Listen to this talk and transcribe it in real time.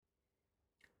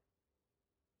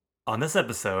On this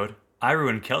episode, I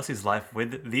ruined Kelsey's life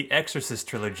with the Exorcist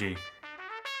trilogy.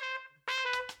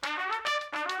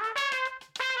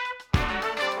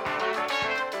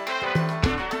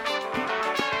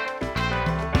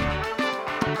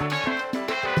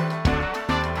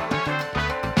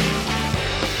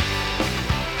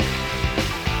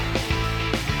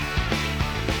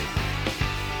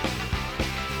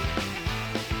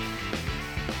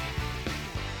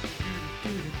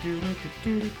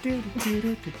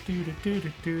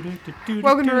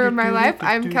 Welcome to Ruin My Life.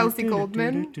 I'm Kelsey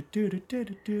Goldman.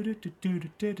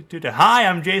 Hi,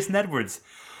 I'm Jason Edwards.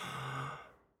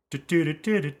 I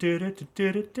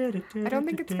don't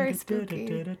think it's very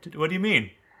spooky. What do you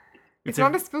mean? It's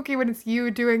not as spooky when it's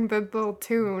you doing the little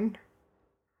tune.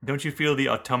 Don't you feel the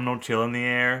autumnal chill in the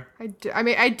air?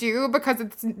 I do because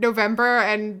it's November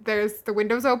and there's the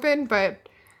windows open, but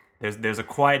There's a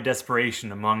quiet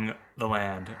desperation among the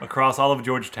land, across all of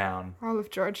Georgetown. all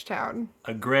of Georgetown.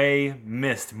 A gray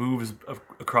mist moves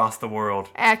across the world.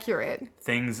 Accurate.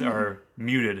 Things are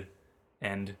muted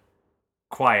and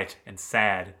quiet and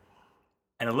sad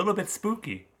and a little bit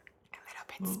spooky.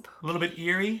 A little bit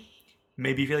eerie.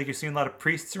 Maybe you feel like you're seeing a lot of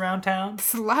priests around town.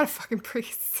 It's a lot of fucking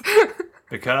priests.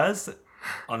 Because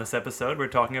on this episode, we're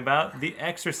talking about The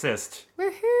Exorcist.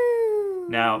 Woohoo!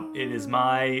 Now, it is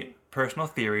my personal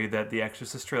theory that The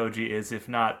Exorcist trilogy is, if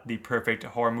not the perfect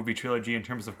horror movie trilogy in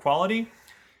terms of quality,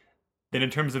 then in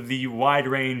terms of the wide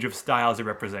range of styles it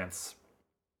represents.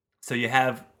 So you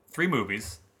have 3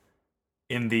 movies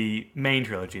in the main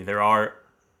trilogy. There are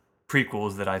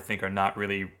prequels that I think are not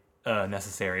really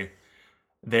necessary.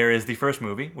 There is the first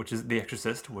movie, which is The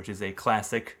Exorcist, which is a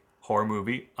classic horror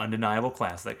movie, undeniable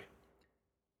classic.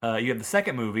 You have the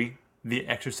second movie, The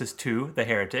Exorcist 2, The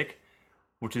Heretic,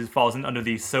 which falls under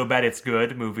the so bad it's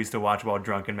good movies to watch while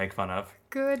drunk and make fun of.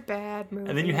 Good, bad movie.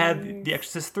 And then you have The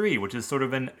Exorcist 3, which is sort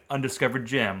of an undiscovered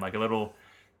gem, like a little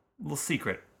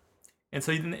secret. And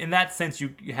so in that sense,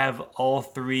 you have all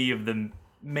 3 of the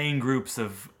main groups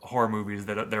of horror movies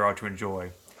that there are to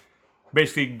enjoy.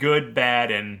 Basically, good, bad,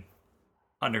 and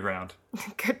underground.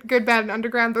 Good, bad, and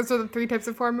underground. Those are the 3 types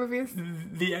of horror movies.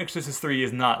 The Exorcist 3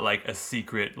 is not like a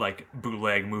secret, like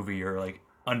bootleg movie or like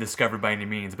undiscovered by any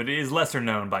means, but it is lesser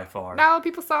known by far. Not a lot of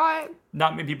people saw it.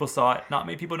 Not many people saw it. Not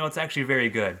many people know it's actually very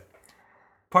good.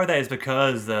 Part of that is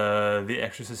because The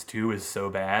Exorcist 2 is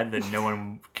so bad that no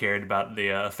one cared about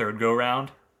the third go-round.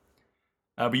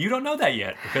 But you don't know that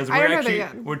yet, because I don't know that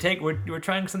yet. we're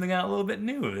trying something out a little bit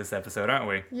new this episode, aren't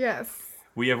we? Yes.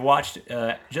 We have watched,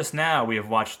 just now, we have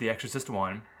watched The Exorcist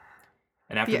 1.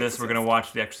 And after The this, we're going to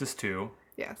watch The Exorcist 2.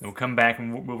 Yes. And we'll come back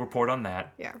and we'll report on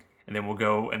that. Yeah. And then we'll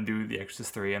go and do The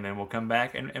Exorcist 3, and then we'll come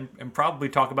back and probably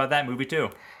talk about that movie too.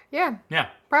 Yeah. Yeah.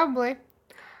 Probably.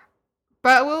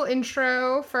 But we'll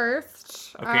intro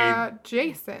first. Okay.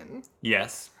 Jason.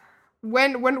 Yes.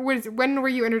 When were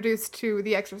you introduced to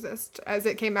The Exorcist as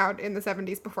it came out in the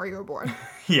 70s before you were born?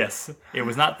 Yes. It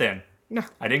was not then. No.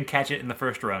 I didn't catch it in the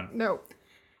first run. No.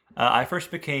 I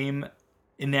first became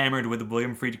enamored with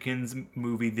William Friedkin's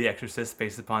movie The Exorcist,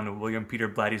 based upon William Peter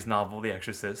Blatty's novel The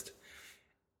Exorcist,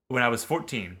 when I was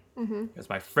 14. Mm-hmm. It was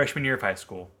my freshman year of high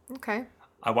school. Okay.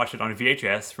 I watched it on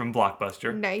VHS from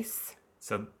Blockbuster. Nice.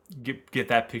 So get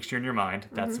that picture in your mind.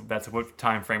 That's what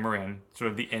time frame we're in, sort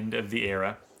of the end of the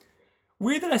era.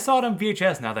 Weird that I saw it on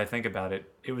VHS now that I think about it.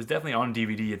 It was definitely on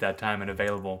DVD at that time and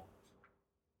available.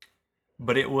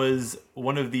 But it was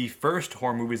one of the first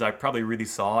horror movies I probably really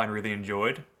saw and really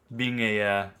enjoyed.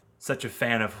 Being such a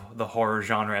fan of the horror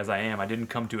genre as I am, I didn't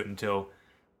come to it until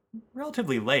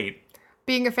relatively late.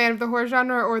 Being a fan of the horror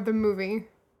genre or the movie?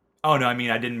 Oh no, I mean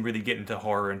I didn't really get into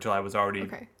horror until I was already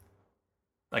Okay.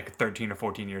 like 13 or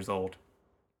 14 years old.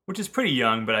 Which is pretty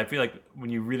young, but I feel like when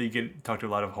you really talk to a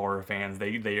lot of horror fans,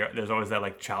 there's always that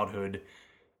like childhood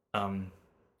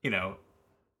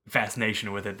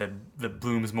fascination with it that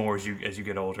blooms more as you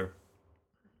get older.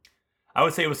 I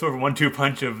would say it was sort of a 1-2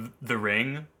 punch of The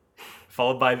Ring,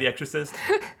 followed by The Exorcist.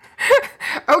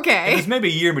 Okay. There's maybe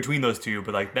a year in between those two,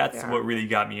 but like that's Yeah. what really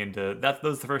got me into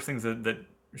those are the first things that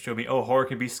showed me, oh, horror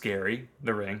can be scary.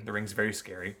 The Ring's very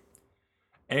scary,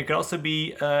 and it could also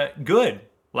be good,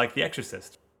 like The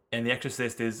Exorcist. And The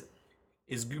Exorcist is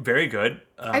very good.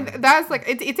 And that's like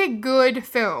it's a good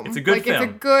film. It's a good film.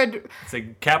 It's a good. It's a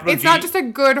capital It's G. not just a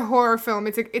good horror film.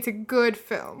 It's a good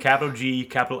film. Capital G,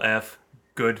 capital F,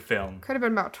 good film. Could have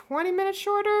been about 20 minutes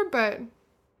shorter, but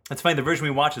That's funny. The version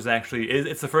we watched is actually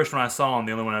it's the first one I saw and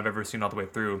the only one I've ever seen all the way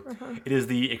through. It is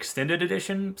the extended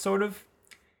edition, sort of.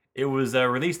 It was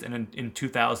released in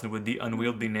 2000 with the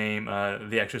unwieldy name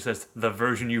The Exorcist: The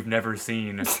Version You've Never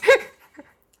Seen.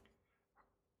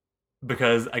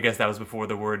 Because I guess that was before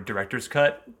the word director's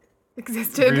cut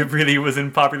Existed. really was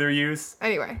in popular use.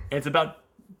 Anyway. It's about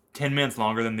 10 minutes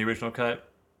longer than the original cut.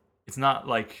 It's not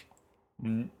like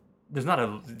there's not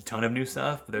a ton of new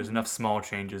stuff, but there's enough small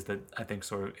changes that I think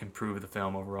sort of improve the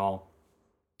film overall.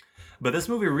 But this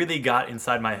movie really got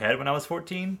inside my head when I was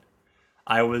 14.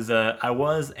 I was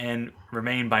and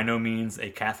remain by no means a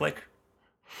Catholic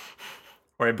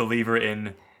or a believer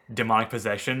in demonic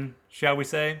possession, shall we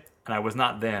say, and I was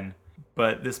not then.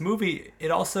 But this movie,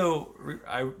 it also,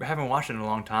 I haven't watched it in a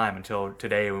long time until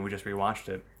today when we just rewatched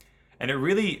it. And it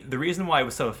really, the reason why it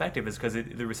was so effective is because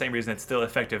the same reason it's still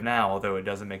effective now, although it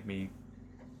doesn't make me,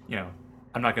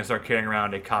 I'm not going to start carrying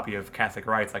around a copy of Catholic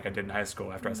Rites like I did in high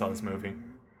school after I saw this movie.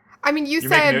 I mean,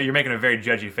 You're making a very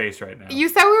judgy face right now. You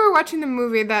said we were watching the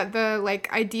movie that the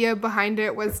idea behind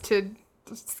it was to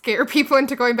scare people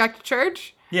into going back to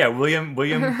church. Yeah, William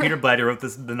Peter Blatty wrote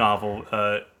the novel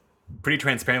pretty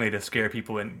transparently to scare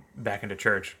people back into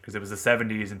church because it was the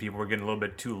 70s and people were getting a little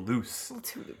bit too loose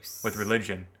with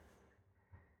religion.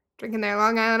 Drinking their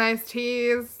Long Island iced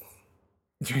teas.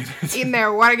 Eating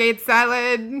their Watergate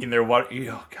salad. Eating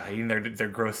their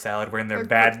gross salad, wearing their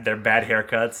bad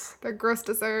haircuts. Their gross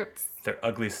desserts. Their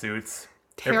ugly suits.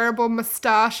 Terrible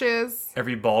mustaches.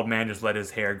 Every bald man just let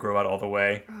his hair grow out all the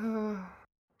way.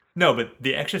 No, but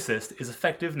The Exorcist is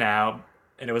effective now,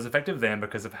 and it was effective then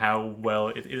because of how well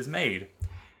it is made.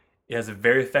 It has a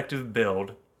very effective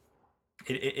build.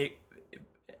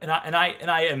 And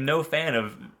I am no fan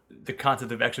of the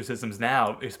concept of exorcisms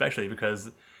now, especially because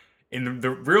in the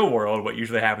real world, what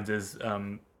usually happens is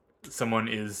someone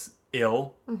is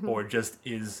ill or just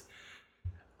is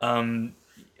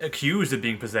accused of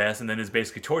being possessed and then is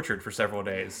basically tortured for several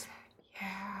days.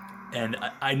 Yeah. And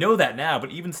I know that now,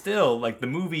 but even still, the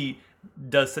movie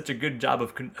does such a good job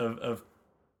of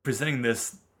presenting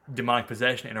this demonic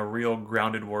possession in a real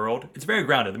grounded world. It's very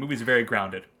grounded. The movie's very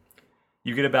grounded.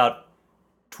 You get about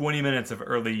 20 minutes of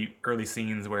early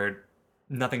scenes where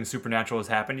nothing supernatural has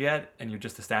happened yet, and you're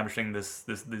just establishing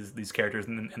these characters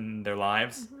in their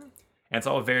lives, and it's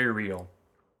all very real.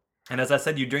 And as I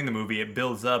said to you during the movie, it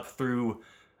builds up through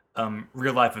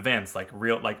real life events, like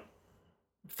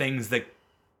things that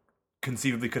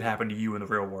conceivably could happen to you in the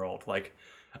real world, like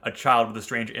a child with a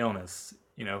strange illness.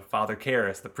 Father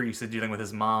Karras, the priest, is dealing with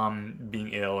his mom being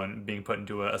ill and being put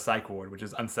into a psych ward, which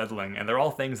is unsettling. And they're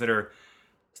all things that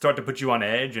start to put you on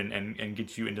edge and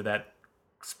get you into that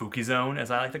spooky zone, as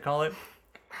I like to call it.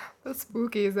 The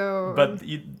spooky zone. But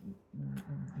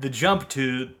the jump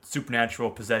to supernatural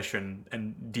possession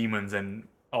and demons and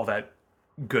all that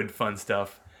good fun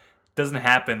stuff doesn't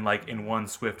happen in one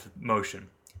swift motion.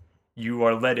 You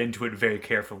are led into it very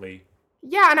carefully.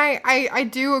 Yeah, and I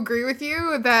do agree with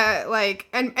you that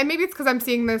and maybe it's because I'm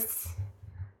seeing this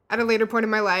at a later point in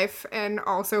my life, and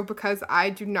also because I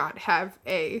do not have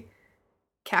a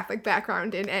Catholic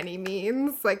background in any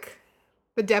means.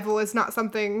 The devil is not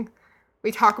something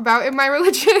we talk about in my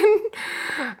religion.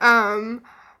 And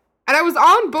I was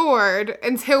on board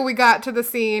until we got to the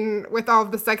scene with all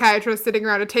of the psychiatrists sitting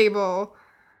around a table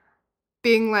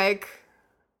being like,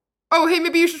 oh, hey,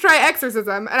 maybe you should try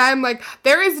exorcism. And I'm like,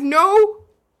 there is no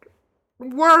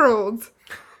world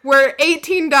where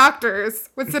 18 doctors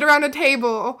would sit around a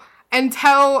table and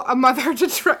tell a mother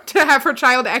to have her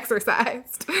child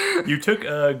exorcised. You took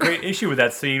a great issue with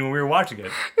that scene when we were watching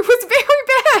it. It was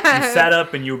very bad. You sat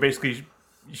up and you were basically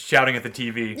shouting at the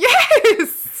TV.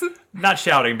 Yes. Not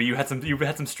shouting, but you had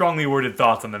some strongly worded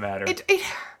thoughts on the matter.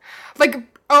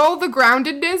 All the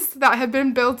groundedness that had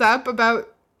been built up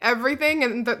about everything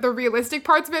and the realistic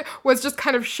parts of it was just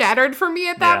kind of shattered for me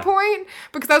at that point,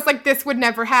 because I was like, this would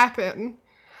never happen.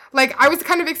 I was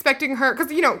kind of expecting her,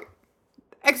 because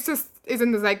Exorcist is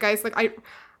in the zeitgeist.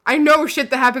 I know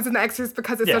shit that happens in The Exorcist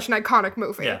because it's such an iconic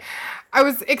movie. Yeah. I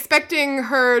was expecting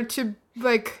her to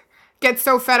get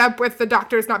so fed up with the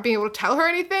doctors not being able to tell her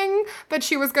anything that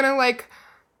she was gonna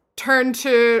turn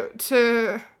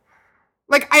to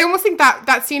I almost think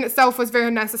that scene itself was very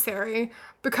unnecessary,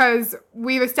 because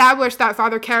we've established that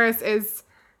Father Karras is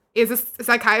a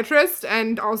psychiatrist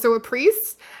and also a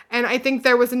priest, and I think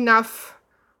there was enough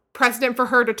precedent for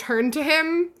her to turn to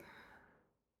him.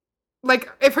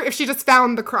 If she just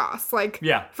found the cross,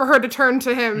 for her to turn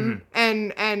to him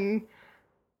and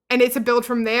it to build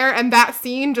from there. And that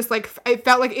scene just it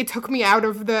felt like it took me out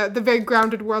of the very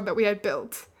grounded world that we had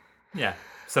built. Yeah.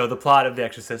 So the plot of The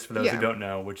Exorcist, for those who don't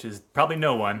know, which is probably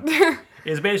no one,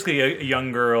 is basically a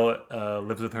young girl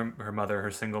lives with her mother,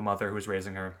 her single mother, who's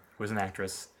raising her, who's an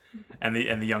actress, and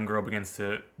the young girl begins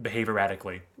to behave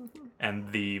erratically,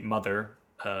 and the mother,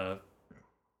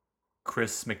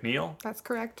 Chris MacNeil. That's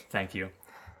correct. Thank you.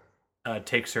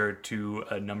 Takes her to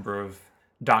a number of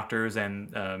doctors,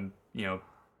 and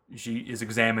she is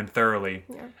examined thoroughly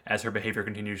Yeah. as her behavior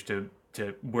continues to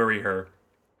worry her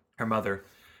mother.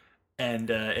 And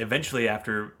eventually,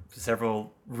 after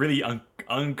several really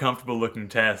uncomfortable looking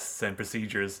tests and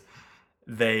procedures,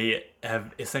 they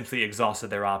have essentially exhausted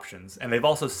their options. And they've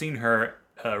also seen her,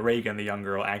 Reagan, the young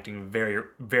girl, acting very,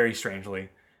 very strangely,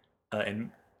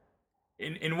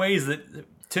 in ways that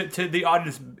to the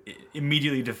audience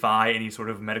immediately defy any sort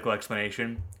of medical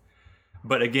explanation.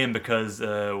 But again, because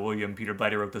William Peter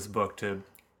Blatty wrote this book to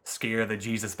scare the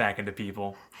Jesus back into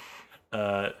people,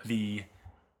 the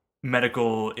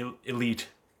medical elite,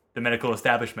 the medical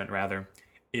establishment rather,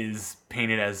 is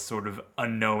painted as sort of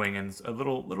unknowing and a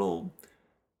little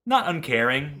not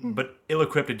uncaring, but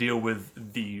ill-equipped to deal with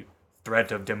the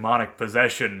threat of demonic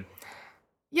possession.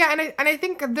 Yeah, and I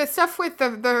think the stuff with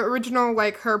the original,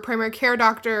 like, her primary care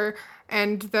doctor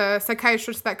and the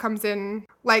psychiatrist that comes in,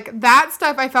 like, that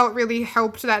stuff I felt really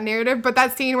helped that narrative, but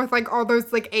that scene with, like, all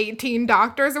those, like, 18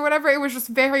 doctors or whatever, it was just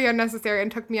very unnecessary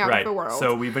and took me out of the world.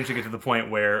 So we eventually get to the point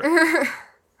where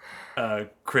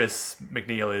Chris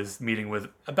MacNeil is meeting with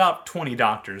about 20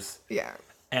 doctors. Yeah.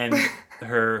 And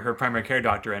her primary care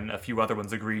doctor and a few other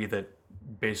ones agree that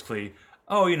basically,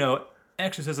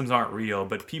 exorcisms aren't real,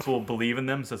 but people believe in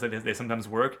them, so they sometimes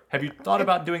work. Have you thought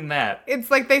about doing that?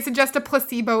 It's like they suggest a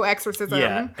placebo exorcism.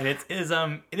 Yeah, and it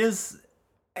is.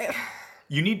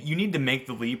 You need to make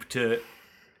the leap to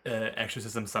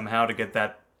exorcism somehow to get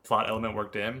that plot element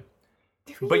worked in.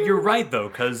 But you're right though,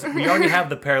 because we already have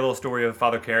the parallel story of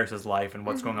Father Karras' life and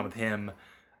what's going on with him,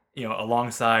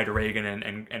 alongside Reagan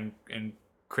and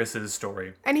Chris's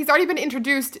story. And he's already been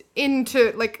introduced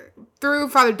into, like, through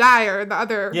Father Dyer, the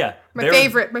other, my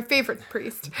favorite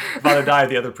priest. Father Dyer,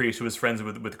 the other priest who was friends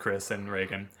with Chris and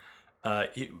Reagan.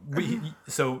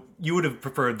 So you would have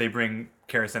preferred they bring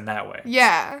Karras in that way.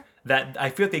 Yeah. That I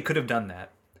feel like they could have done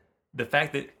that. The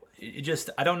fact that it just,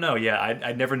 I don't know. Yeah,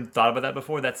 I never thought about that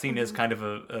before. That scene is kind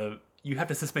of you have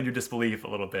to suspend your disbelief a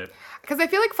little bit. Because I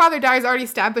feel like Father Dyer's already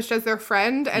established as their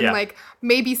friend, and like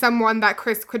maybe someone that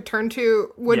Chris could turn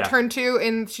to turn to,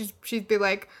 and she'd be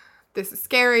like, "This is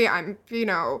scary." I'm,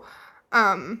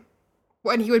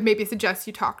 when he would maybe suggest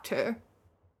you talk to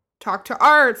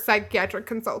our psychiatric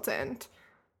consultant.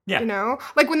 Yeah.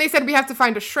 Like when they said we have to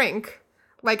find a shrink.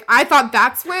 Like, I thought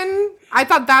that's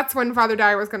when Father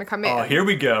Dyer was going to come in. Oh, here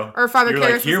we go. Or Father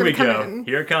Karras was going to come in.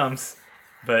 Here it comes.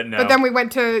 But no. But then we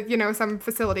went to, some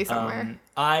facility somewhere.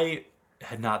 I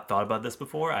had not thought about this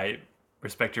before. I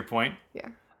respect your point. Yeah.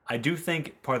 I do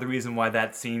think part of the reason why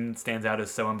that scene stands out as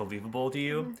so unbelievable to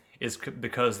you is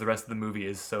because the rest of the movie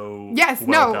is so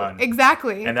well done.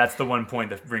 Exactly. And that's the one point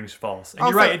that rings false. And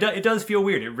also, you're right, it does feel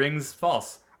weird. It rings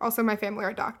false. Also, my family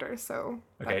are doctors, so...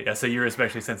 Okay, so you're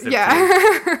especially sensitive to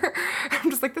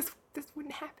I'm just like, this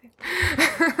wouldn't happen.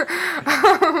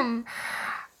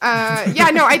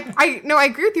 I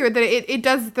agree with you that it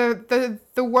does, the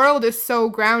world is so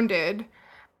grounded.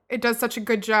 It does such a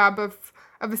good job of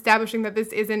establishing that this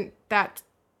isn't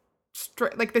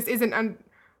this isn't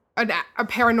a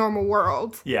paranormal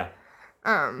world. Yeah.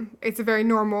 It's a very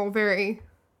normal, very...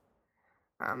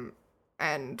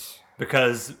 and...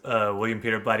 Because William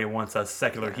Peter Blatty wants us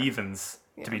secular heathens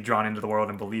to be drawn into the world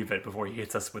and believe it before he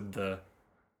hits us with the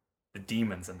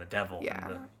demons and the devil.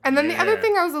 Yeah. And then the other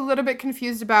thing I was a little bit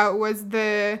confused about was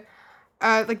the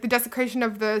desecration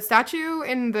of the statue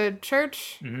in the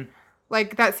church. Mm-hmm.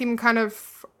 Like, that seemed kind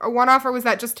of a one-off, or was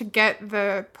that just to get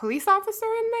the police officer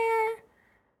in there?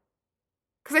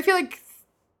 Because I feel like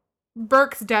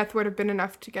Burke's death would have been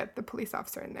enough to get the police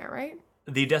officer in there, right?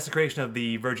 The desecration of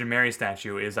the Virgin Mary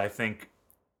statue is, I think,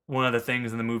 one of the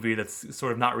things in the movie that's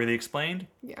sort of not really explained.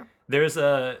 Yeah. There's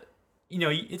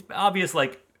it's obvious,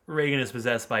 like, Reagan is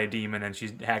possessed by a demon and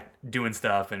she's doing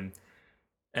stuff and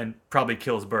probably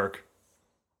kills Burke.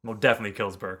 Well, definitely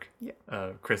kills Burke.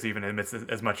 Yeah. Chris even admits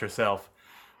as much herself.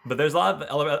 But there's a lot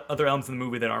of other elements in the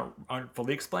movie that aren't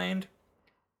fully explained.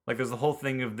 Like, there's the whole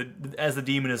thing of as the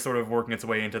demon is sort of working its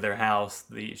way into their house,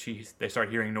 they start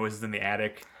hearing noises in the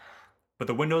attic. But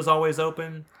the window's always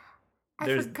open. I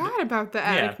forgot about the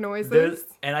attic noises.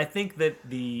 And I think that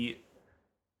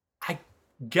I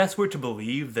guess we're to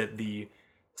believe that the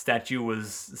statue was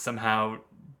somehow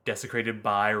desecrated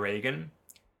by Reagan.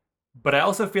 But I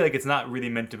also feel like it's not really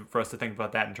meant for us to think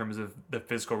about that in terms of the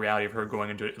physical reality of her going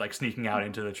into, like, sneaking out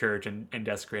into the church and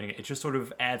desecrating it. It just sort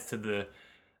of adds to the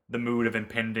mood of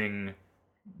impending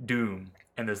doom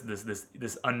and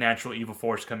this unnatural evil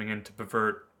force coming in to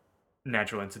pervert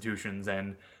natural institutions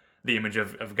and the image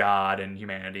of God and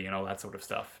humanity and all that sort of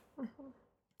stuff. Mm-hmm.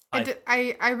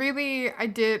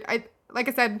 Like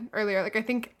I said earlier, like, I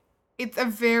think it's a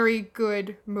very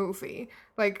good movie.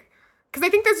 Like, because I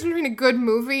think there's between a good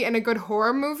movie and a good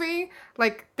horror movie.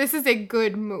 Like, this is a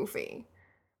good movie,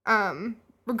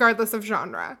 regardless of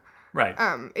genre. Right.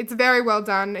 It's very well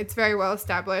done. It's very well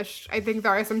established. I think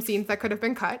there are some scenes that could have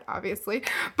been cut, obviously,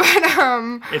 but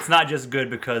it's not just good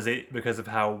because of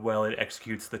how well it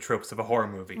executes the tropes of a horror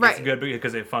movie. Right. It's good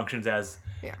because it functions as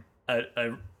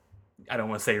a I don't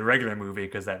want to say regular movie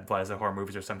because that implies that horror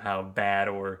movies are somehow bad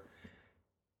or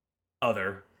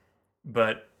other,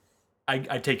 but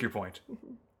I take your point.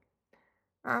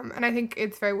 And I think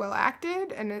it's very well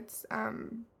acted and it's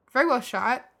very well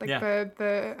shot. Like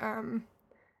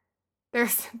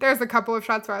there's a couple of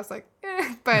shots where I was like,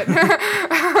 but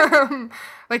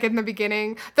like in the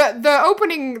beginning, the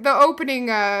opening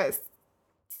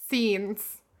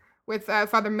scenes with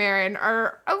Father Merrin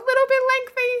are a little bit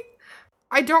lengthy.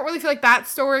 I don't really feel like that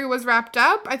story was wrapped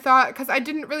up. I thought, because I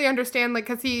didn't really understand, like,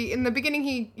 because in the beginning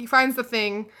he finds the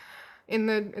thing in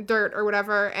the dirt or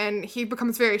whatever, and he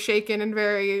becomes very shaken and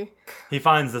very... He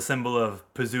finds the symbol of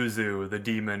Pazuzu, the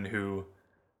demon who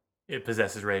it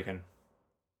possesses Reagan.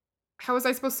 How was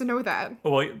I supposed to know that?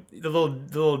 Well, the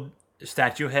little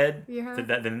statue head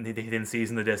that then he then sees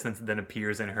in the distance and then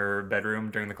appears in her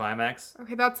bedroom during the climax.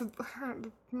 Okay, that's...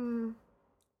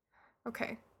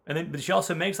 Okay. And then, but she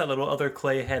also makes that little other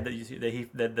clay head that you see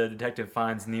that the detective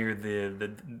finds near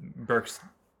the Burke's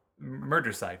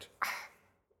murder site.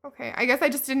 Okay, I guess I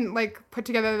just didn't put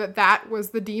together that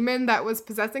was the demon that was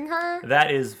possessing her.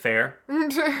 That is fair.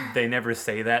 They never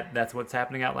say that. That's what's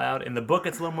happening out loud. In the book,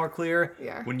 it's a little more clear.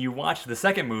 Yeah. When you watch the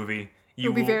second movie,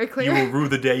 It'll be very clear. You will rue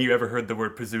the day you ever heard the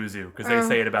word Pazuzu because they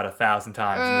say it about 1,000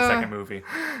 times in the second movie.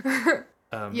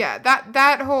 Yeah,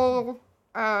 that whole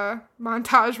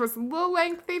montage was a little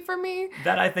lengthy for me.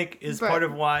 That I think is part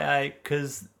of why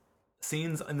because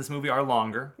scenes in this movie are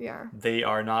longer. Yeah. They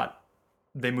are not.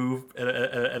 They move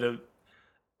at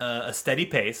a steady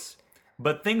pace,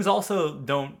 but things also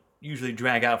don't usually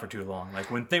drag out for too long. Like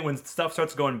when stuff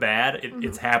starts going bad,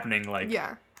 it's happening.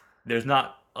 There's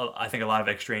not. I think a lot of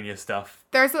extraneous stuff.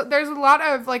 There's a lot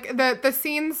of the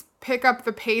scenes pick up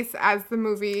the pace as the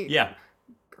movie. Yeah.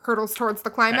 Hurdles towards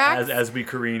the climax as we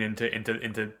careen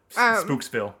into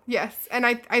Spooksville. Yes, and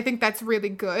I think that's really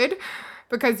good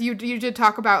because you did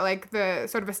talk about the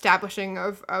sort of establishing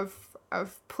of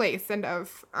place and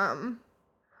of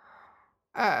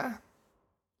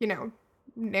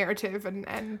narrative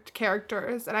and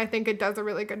characters, and I think it does a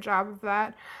really good job of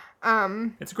that.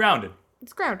 It's grounded.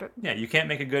 It's grounded. Yeah, you can't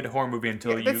make a good horror movie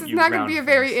until you. This is not going to be a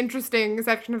very interesting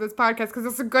section of this podcast because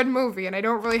it's a good movie, and I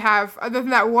don't really have, other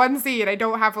than that one scene, I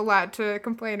don't have a lot to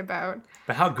complain about.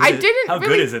 But how good?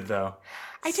 Good is it though?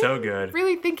 I didn't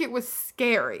really think it was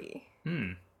scary.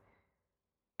 I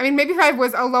mean, maybe if I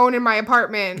was alone in my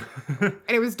apartment and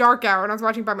it was dark out and I was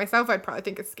watching by myself, I'd probably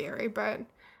think it's scary. But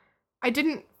I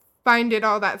didn't find it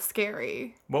all that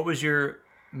scary. What was your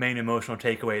main emotional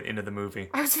takeaway at the end of the movie?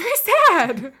 I was very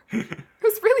sad. It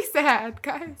was really sad,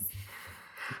 guys.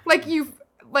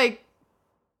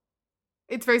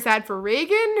 It's very sad for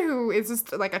Reagan, who is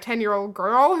just a 10-year-old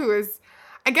girl who is,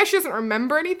 I guess she doesn't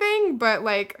remember anything, but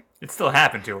it still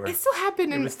happened to her. It still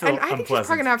happened, and I think she's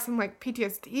probably gonna have some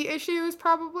PTSD issues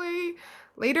probably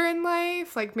later in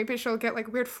life. Maybe she'll get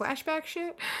weird flashback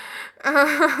shit.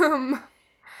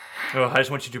 Well, I just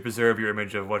want you to preserve your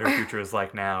image of what her future is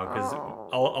like now, because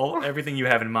everything you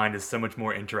have in mind is so much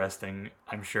more interesting,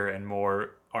 I'm sure, and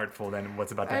more artful than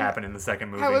what's about to happen in the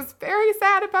second movie. I was very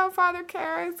sad about Father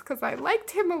Karras because I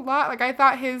liked him a lot. I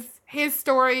thought his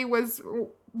story was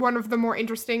one of the more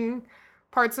interesting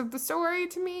parts of the story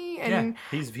to me. And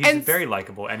he's very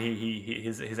likable, and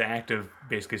his act of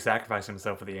basically sacrificing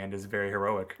himself at the end is very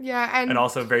heroic. Yeah, and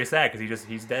also very sad because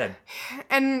he's dead.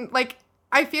 And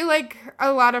I feel like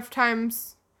a lot of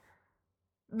times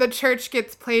the church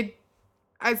gets played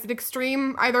as an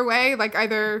extreme either way.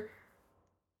 Either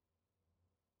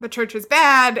the church is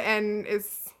bad and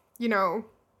is, I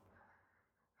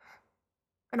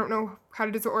don't know how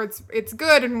to do it, or it's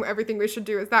good and everything we should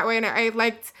do is that way. And I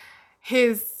liked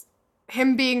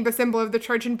him being the symbol of the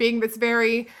church and being this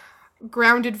very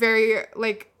grounded, very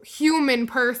human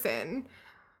person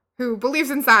who believes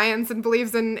in science and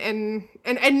believes in and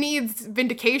needs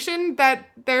vindication that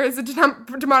there is a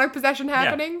demonic possession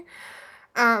happening.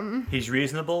 Yeah. He's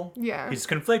reasonable. Yeah. He's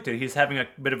conflicted. He's having a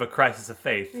bit of a crisis of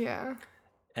faith. Yeah.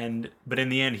 But in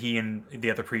the end, he and the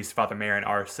other priest, Father Merrin,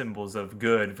 are symbols of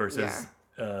good versus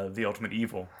the ultimate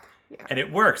evil. Yeah. And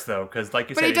it works though, because like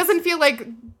you said, but it doesn't feel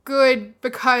good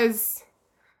because,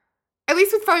 at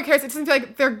least with Father Karras, it doesn't feel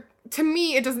they're. To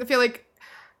me, it doesn't feel like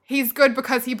he's good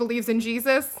because he believes in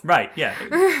Jesus. Right, yeah.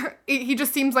 He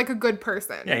just seems like a good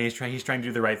person. Yeah, he's trying to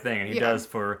do the right thing, and he Yeah. does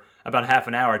for about half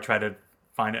an hour try to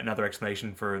find another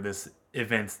explanation for these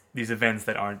events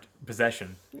that aren't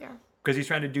possession. Yeah. Because he's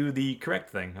trying to do the correct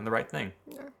thing and the right thing.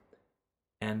 Yeah.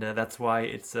 And that's why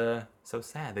it's so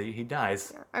sad that he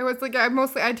dies. I was like, I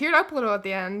teared up a little at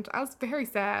the end. I was very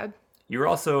sad. You were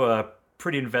also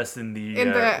pretty invested in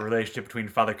the relationship between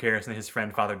Father Karras and his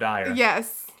friend Father Dyer.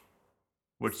 Yes.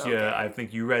 Which So gay. I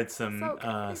think you read some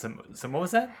some what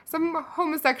was that? Some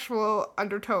homosexual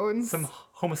undertones. Some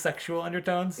homosexual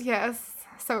undertones? Yes.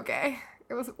 So gay.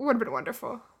 Would have been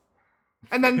wonderful.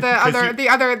 And then the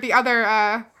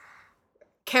other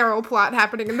Carol plot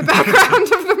happening in the background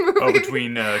of the movie. Oh,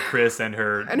 between Chris and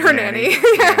her nanny.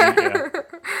 Yeah.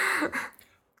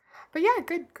 But yeah,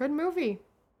 good movie.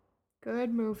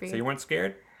 Good movie. So you weren't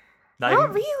scared?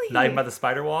 Not really. Not even by the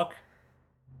spider walk?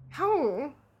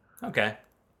 No. Okay.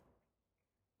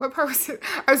 What part was it?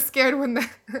 I was scared when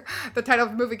the title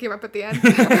of the movie came up at the end.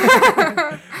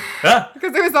 Ah!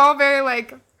 Because it was all very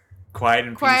like quiet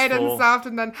and and soft,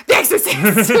 and then The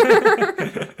Exorcist.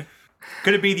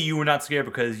 Could it be that you were not scared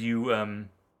because you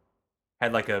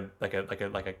had like a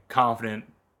confident,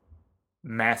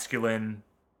 masculine,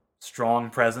 strong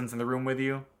presence in the room with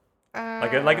you?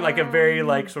 Like a very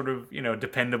like sort of,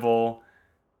 dependable,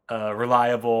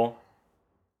 reliable,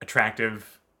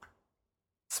 attractive,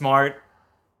 smart,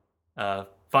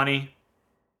 funny,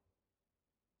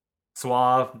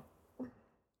 suave,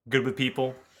 good with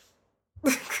people.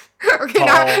 Okay,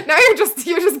 now you're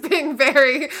just being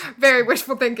very, very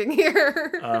wishful thinking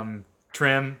here.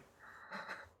 Trim,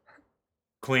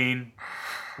 clean,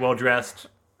 well dressed.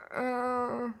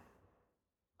 Uh,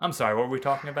 I'm sorry, what were we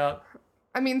talking about?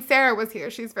 I mean, Sarah was here.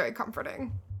 She's very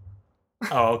comforting.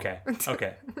 Oh, okay.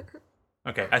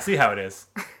 Okay, I see how it is.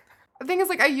 The thing is,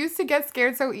 like, I used to get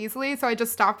scared so easily, so I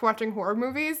just stopped watching horror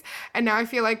movies, and now I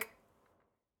feel like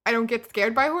I don't get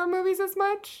scared by horror movies as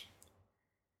much.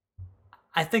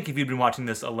 I think if you'd been watching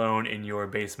this alone in your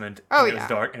basement, it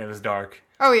was dark,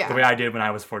 Oh, yeah. the way I did when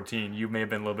I was 14, you may have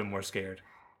been a little bit more scared.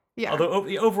 Yeah. Although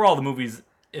overall, the movie's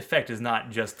effect is not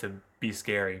just to be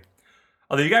scary.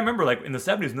 Although you gotta remember, like, in the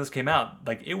 70s when this came out,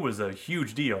 like, it was a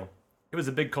huge deal. It was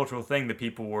a big cultural thing that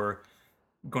people were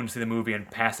going to see the movie and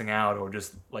passing out or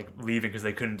just, like, leaving because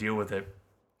they couldn't deal with it.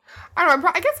 I don't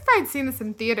know. I guess if I had seen this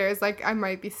in theaters, like, I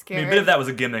might be I scared. mean, a bit of that was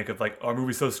a gimmick of, like, our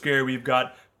movie's so scary, we've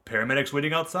got paramedics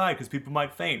waiting outside because people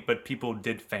might faint. But people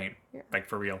did faint, like,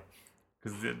 for real.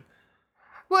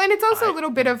 Well, and it's also a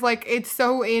little bit of, like, it's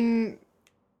so in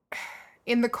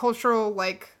the cultural,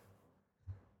 like,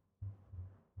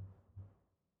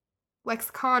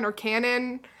 lexicon or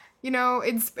canon,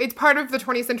 it's part of the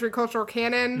 20th century cultural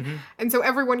canon, and so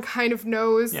everyone kind of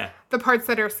knows the parts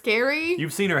that are scary.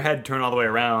 You've seen her head turn all the way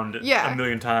around a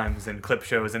million times in clip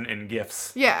shows and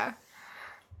GIFs. Yeah,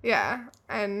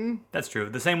 and... That's true.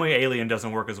 The same way Alien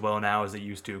doesn't work as well now as it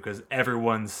used to, because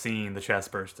everyone's seen the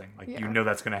chest bursting. Like, you know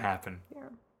that's going to happen. Yeah.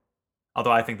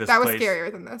 Although I think that was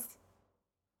scarier than this.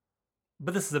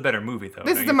 But this is a better movie, though.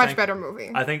 This is a much better movie.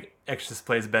 I think Exorcist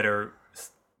plays better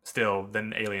still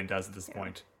than Alien does at this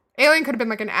point. Alien could have been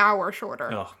like an hour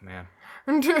shorter. Oh, man.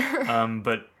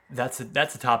 But that's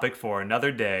a topic for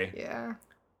another day. Yeah.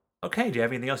 Okay, do you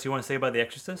have anything else you want to say about The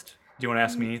Exorcist? Do you want to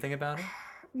ask me anything about it?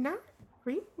 Not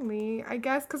really, I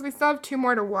guess, because we still have 2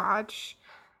 more to watch.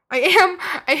 I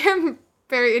am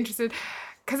very interested,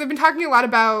 because I've been talking a lot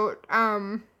about,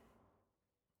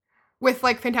 with,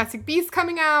 like, Fantastic Beasts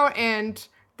coming out and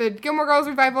the Gilmore Girls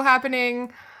revival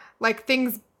happening, like,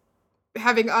 things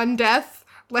having undeath,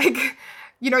 like,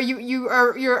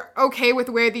 you're okay with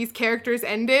where these characters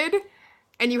ended,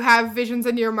 and you have visions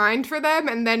in your mind for them,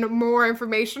 and then more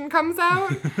information comes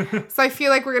out. So I feel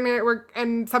like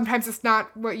and sometimes it's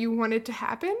not what you wanted to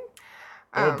happen.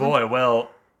 Oh boy,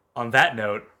 well, on that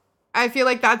note, I feel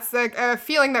like that's a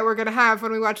feeling that we're gonna have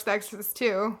when we watch The Exorcist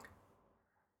 2.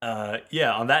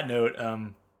 Yeah, on that note,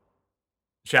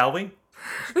 shall we?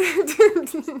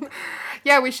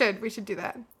 Yeah, we should do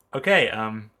that. Okay,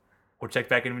 we'll check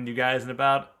back in with you guys in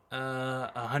about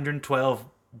 112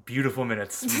 beautiful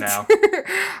minutes from now.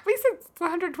 At least it's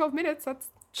 112 minutes. That's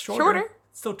shorter.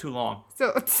 Still too long.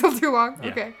 Still too long? Yeah.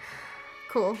 Okay.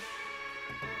 Cool.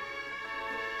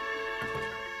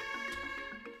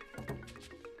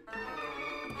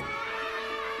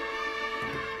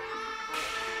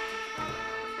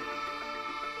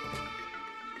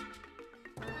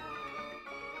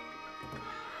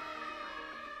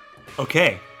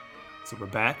 Okay, so we're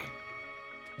back,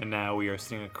 and now we are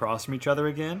sitting across from each other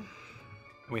again.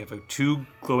 We have 2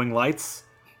 glowing lights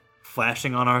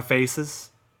flashing on our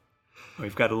faces.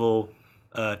 We've got a little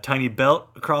a tiny belt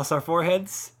across our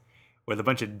foreheads with a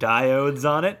bunch of diodes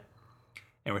on it,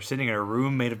 and we're sitting in a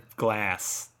room made of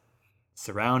glass,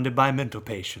 surrounded by mental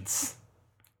patients.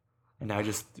 And now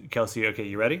Kelsey, okay,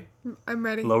 you ready? I'm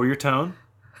ready. Lower your tone.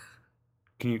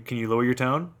 Can you lower your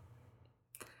tone?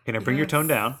 Can I bring your tone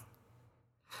down?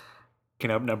 Can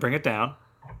I now bring it down?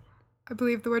 I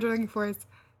believe the word you're looking for is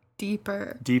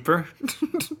deeper. Deeper?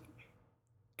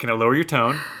 Can I lower your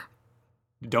tone?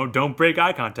 Don't break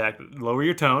eye contact. Lower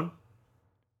your tone.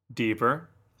 Deeper.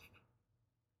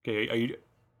 Okay,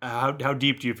 how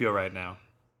deep do you feel right now?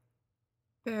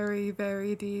 Very,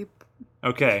 very deep.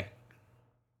 Okay.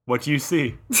 What do you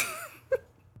see?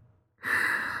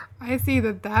 I see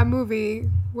that movie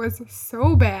was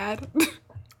so bad.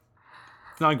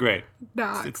 It's not great.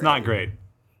 It's not great.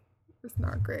 It's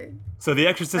not great. So The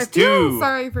Exorcist 2. I feel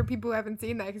sorry for people who haven't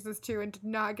seen The Exorcist 2 and did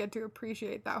not get to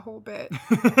appreciate that whole bit.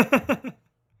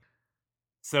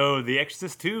 So The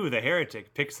Exorcist 2, The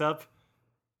Heretic, picks up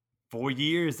 4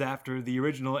 years after the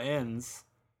original ends.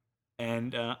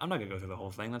 And I'm not going to go through the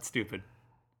whole thing. That's stupid.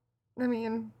 I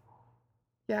mean,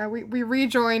 yeah, we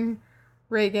rejoin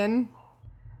Regan.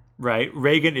 Right.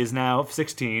 Regan is now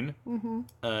 16.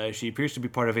 Mm-hmm. She appears to be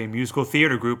part of a musical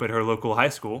theater group at her local high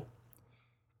school.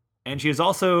 And she is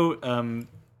also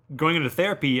going into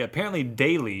therapy apparently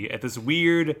daily at this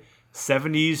weird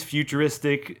 70s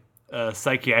futuristic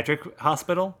psychiatric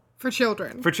hospital. For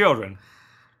children.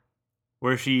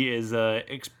 Where she is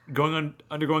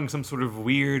undergoing some sort of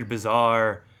weird,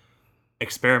 bizarre,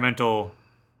 experimental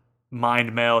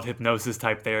mind meld hypnosis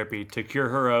type therapy to cure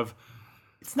her of.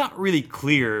 It's not really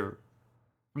clear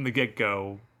from the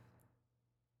get-go.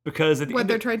 Because what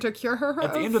they're trying to cure her of?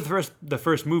 At the end of the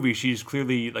first movie, she's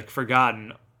clearly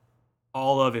forgotten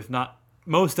all of, if not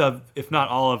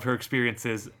all of her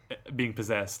experiences being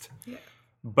possessed. Yeah.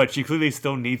 But she clearly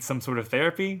still needs some sort of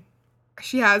therapy.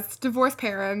 She has divorced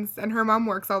parents, and her mom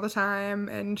works all the time,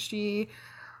 and she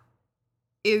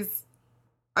is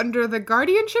under the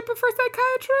guardianship of her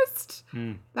psychiatrist.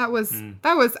 That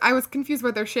was I was confused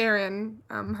whether Sharon,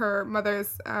 her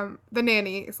mother's the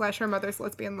nanny / her mother's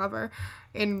lesbian lover,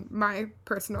 in my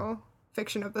personal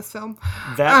fiction of this film.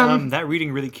 That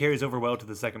reading really carries over well to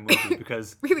the second movie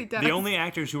because really does. The only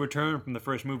actors who return from the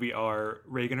first movie are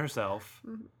Regan herself,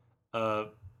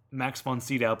 Max von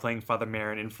Sydow playing Father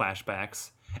Merrin in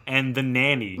flashbacks, and the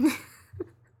nanny.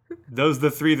 Those are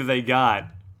the three that they got.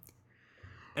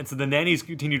 And so the nanny's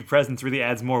continued presence really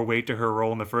adds more weight to her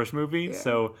role in the first movie. Yeah.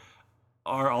 So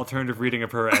our alternative reading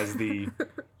of her as the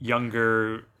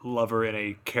younger lover in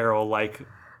a Carol-like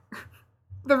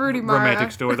the Rooney Mara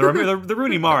romantic story, the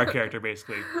Rooney Mara character,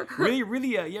 basically,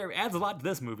 really, adds a lot to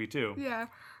this movie too. Yeah,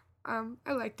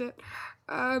 I liked it.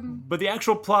 But the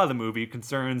actual plot of the movie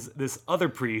concerns this other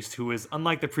priest who is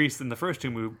unlike the priest in the first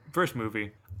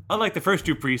movie. Unlike the first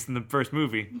two priests in the first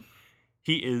movie,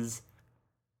 he is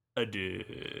a dick.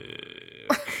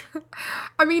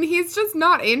 I mean, he's just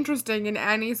not interesting in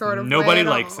any sort of Nobody way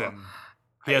likes him.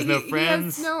 He has no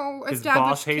friends. He has no his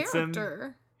boss hates character.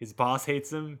 him. His boss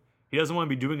hates him. He doesn't want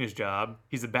to be doing his job.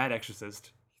 He's a bad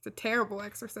exorcist. He's a terrible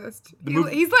exorcist.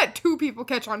 He's let 2 people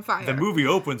catch on fire. The movie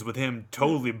opens with him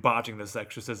totally botching this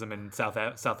exorcism in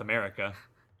South America.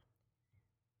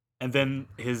 And then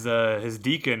his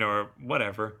deacon or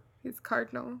whatever, his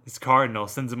cardinal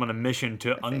sends him on a mission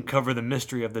to uncover the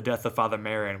mystery of the death of Father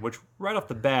Merrin, which right off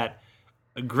the bat,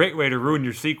 a great way to ruin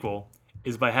your sequel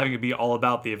is by having it be all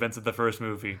about the events of the first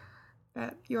movie.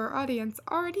 That your audience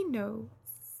already knows.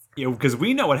 Yeah, because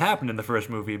we know what happened in the first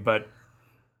movie, but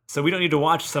so we don't need to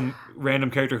watch some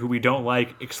random character who we don't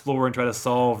like explore and try to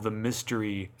solve the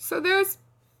mystery. So there's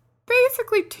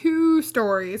basically 2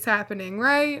 stories happening,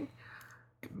 right?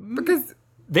 Because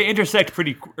they intersect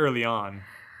pretty early on.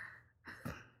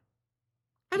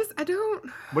 I don't...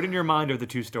 What in your mind are the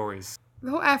 2 stories?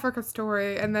 The whole Africa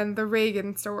story and then the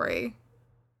Regan story.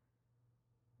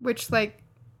 Which,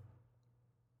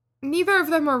 neither of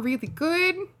them are really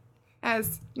good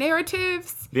as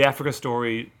narratives. The Africa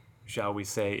story, shall we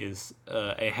say, is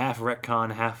a half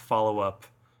retcon, half follow-up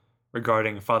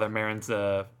regarding Father Merrin's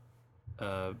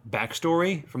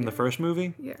backstory from the first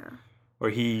movie. Yeah.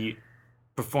 Where he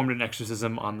performed an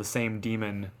exorcism on the same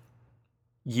demon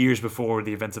years before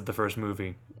the events of the first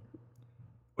movie,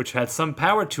 which had some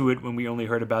power to it when we only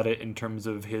heard about it in terms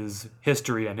of his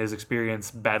history and his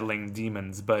experience battling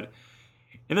demons. But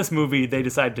in this movie, they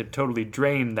decided to totally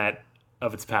drain that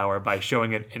of its power by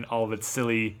showing it in all of its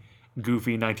silly,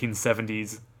 goofy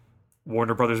 1970s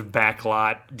Warner Brothers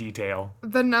backlot detail.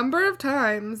 The number of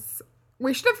times...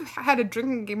 We should have had a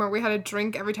drinking game where we had a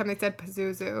drink every time they said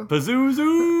Pazuzu.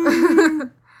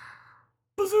 Pazuzu!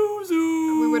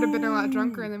 Pazuzu! We would have been a lot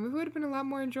drunker, and the movie would have been a lot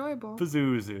more enjoyable.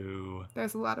 Pazuzu.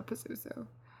 There's a lot of Pazuzu.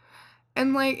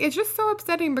 And, like, it's just so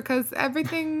upsetting because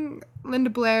everything Linda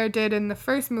Blair did in the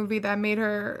first movie that made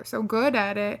her so good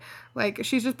at it, like,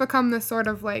 she's just become this sort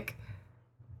of, like,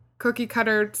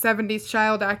 cookie-cutter 70s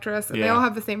child actress, and they all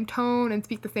have the same tone and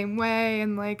speak the same way,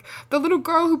 and, like, the little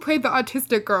girl who played the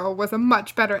autistic girl was a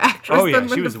much better actress than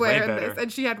Linda Blair in this,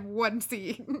 and she had one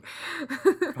scene.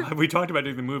 We talked about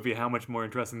in the movie how much more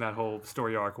interesting that whole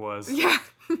story arc was. Yeah.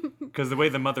 Because the way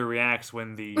the mother reacts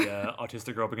when the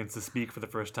autistic girl begins to speak for the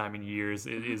first time in years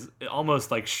is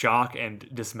almost like shock and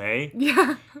dismay.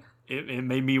 Yeah. It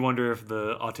made me wonder if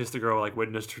the autistic girl, like,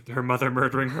 witnessed her mother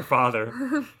murdering her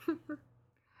father.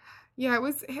 Yeah, it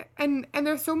was, and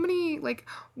there's so many, like,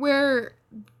 where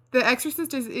The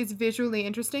Exorcist is visually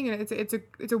interesting, and it's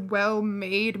a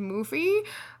well-made movie.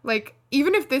 Like,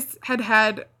 even if this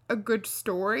had a good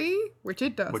story, which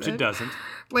it doesn't.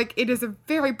 Like, it is a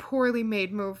very poorly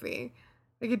made movie.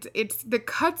 Like, it's the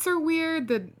cuts are weird,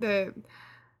 the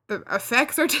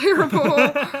effects are terrible.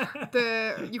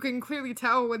 You can clearly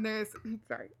tell when there's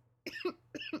sorry.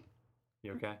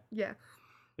 You okay? Yeah.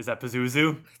 Is that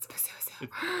Pazuzu? It's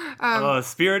Pazuzu.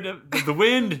 Spirit of the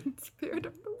wind. Spirit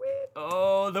of the wind.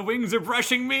 Oh, the wings are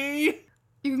brushing me.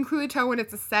 You can clearly tell when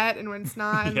it's a set and when it's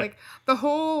not. And, like, the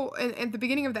whole, at the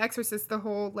beginning of The Exorcist, the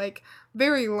whole, like,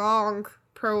 very long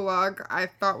prologue I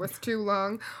thought was too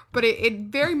long. But it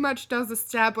very much does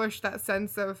establish that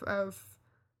sense of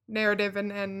narrative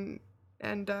and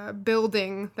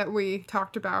building that we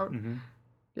talked about,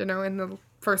 you know, in the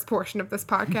first portion of this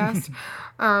podcast.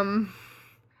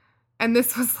 And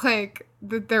this was like,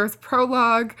 there was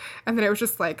prologue, and then it was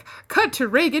just like, cut to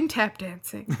Reagan tap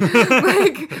dancing.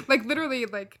 like literally,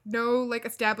 like, no, like,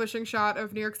 establishing shot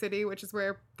of New York City, which is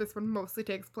where this one mostly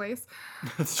takes place.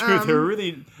 That's true.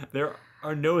 There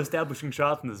are no establishing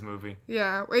shots in this movie.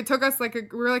 Yeah, it took us, like, we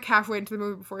were, like, halfway into the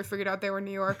movie before we figured out they were in New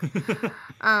York.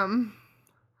 And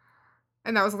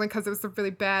that was only because it was a really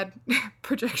bad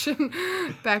projection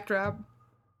backdrop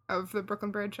of the Brooklyn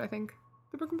Bridge, I think.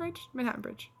 The Brooklyn Bridge? Manhattan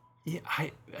Bridge. Yeah,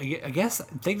 I guess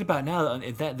thinking about it now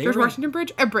that they George Washington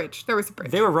Bridge? A bridge. There was a bridge.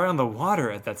 They were right on the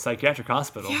water at that psychiatric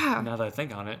hospital. Yeah. Now that I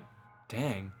think on it.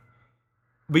 Dang.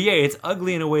 But yeah, it's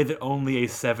ugly in a way that only a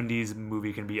 70s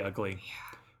movie can be ugly.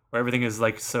 Yeah. Where everything is,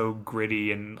 like, so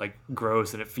gritty and, like,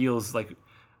 gross, and it feels, like,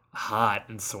 hot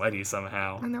and sweaty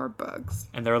somehow. And there were bugs.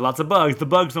 And there are lots of bugs. The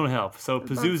bugs don't help. So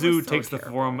Pazuzu takes the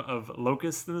terrible. form of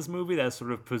Locust in this movie. That's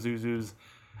sort of Pazuzu's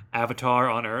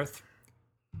avatar on Earth.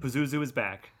 Pazuzu is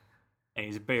back. And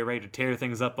he's ready to tear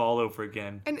things up all over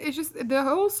again. And it's just, the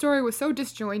whole story was so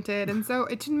disjointed, and so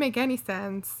it didn't make any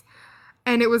sense.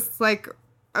 And it was like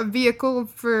a vehicle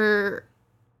for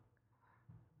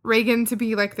Reagan to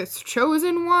be like this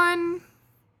chosen one.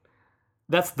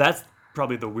 That's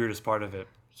probably the weirdest part of it.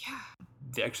 Yeah.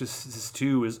 The Exorcist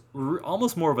 2 is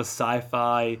almost more of a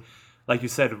sci-fi, like you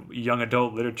said, young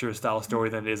adult literature style story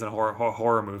than it is a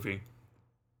horror movie.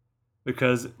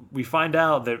 Because we find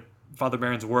out that Father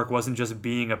Merrin's work wasn't just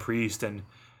being a priest and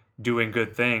doing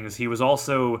good things. He was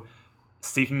also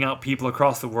seeking out people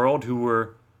across the world who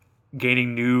were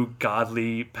gaining new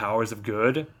godly powers of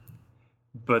good.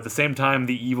 But at the same time,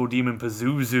 the evil demon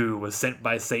Pazuzu was sent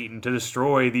by Satan to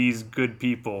destroy these good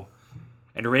people.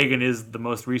 And Reagan is the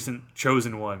most recent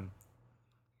chosen one.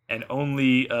 And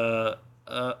only, I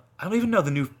don't even know the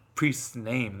new priest's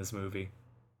name in this movie.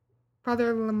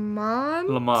 Father Lamont?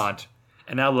 Lamont.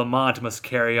 And now Lamont must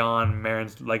carry on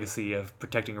Merrin's legacy of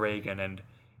protecting Reagan and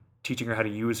teaching her how to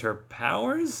use her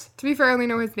powers? To be fair, I only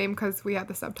know his name because we had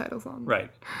the subtitles on. Right.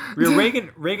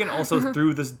 Reagan also,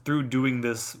 through doing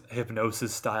this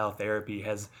hypnosis-style therapy,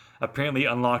 has apparently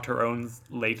unlocked her own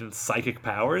latent psychic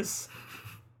powers.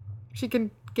 She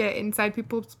can get inside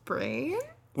people's brains?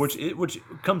 Which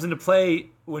comes into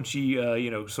play when she,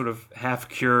 sort of half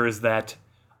cures that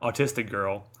autistic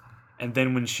girl. And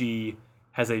then when she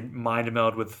has a mind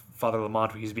meld with Father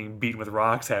Lamont, where he's being beaten with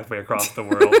rocks halfway across the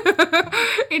world.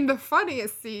 In the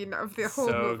funniest scene of the whole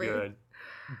movie. So good.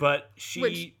 But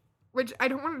she... Which I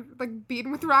don't want to, like,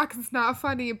 beaten with rocks is not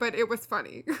funny, but it was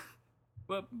funny.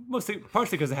 Well,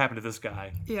 partially because it happened to this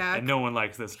guy. Yeah. And no one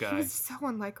likes this guy. He was so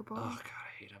unlikable. Oh, God,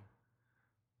 I hate him.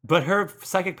 But her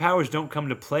psychic powers don't come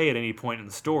to play at any point in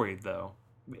the story, though.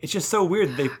 It's just so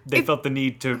weird that they felt the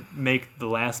need to make the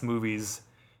last movie's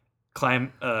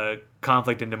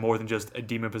conflict into more than just a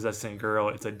demon possessing a girl.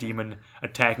 It's a demon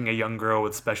attacking a young girl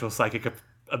with special psychic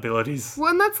abilities.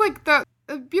 Well, and that's like the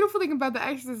beautiful thing about The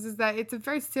Exorcist is that it's a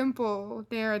very simple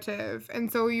narrative,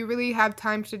 and so you really have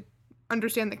time to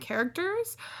understand the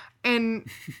characters, and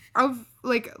of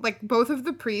like both of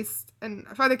the priests and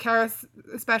Father Karras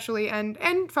especially, and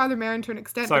Father Merrin to an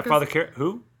extent. Sorry, Father Karras.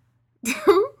 Who?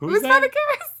 Who's Father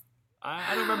Karras?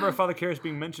 I don't remember Father Karras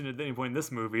being mentioned at any point in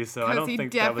this movie, so I don't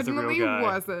think that was a real guy. He definitely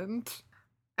wasn't.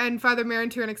 And Father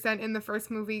Merrin to an extent in the first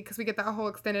movie, because we get that whole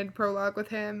extended prologue with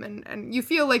him, and you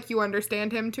feel like you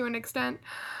understand him to an extent.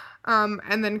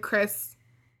 And then Chris,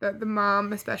 the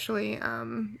mom especially,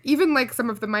 even like some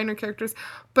of the minor characters.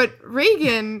 But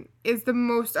Regan is the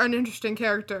most uninteresting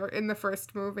character in the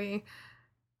first movie,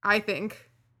 I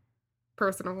think,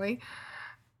 personally.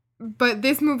 But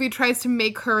this movie tries to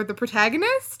make her the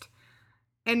protagonist,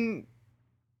 and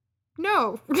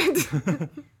no.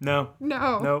 No.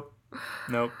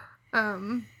 Nope.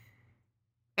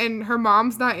 And her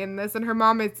mom's not in this, and her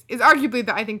mom is arguably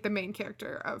I think the main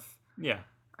character of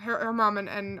her mom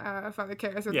and Father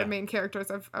Karras are the main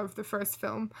characters of the first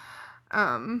film.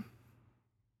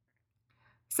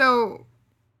 So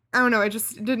I don't know, it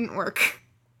just didn't work.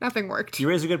 Nothing worked. You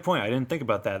raise a good point. I didn't think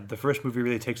about that. The first movie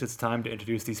really takes its time to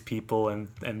introduce these people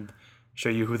and show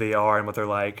you who they are and what they're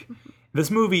like. This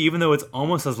movie, even though it's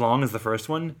almost as long as the first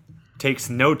one, takes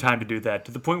no time to do that,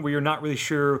 to the point where you're not really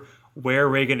sure where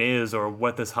Regan is or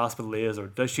what this hospital is, or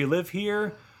does she live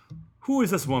here? Who is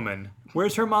this woman?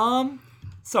 Where's her mom?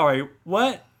 Sorry,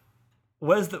 what?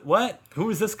 What?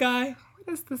 Who is this guy?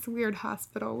 What is this weird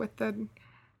hospital with the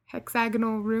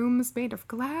hexagonal rooms made of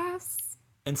glass?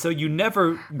 And so you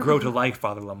never grow to like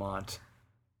Father Lamont.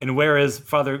 And whereas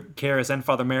Father Karras and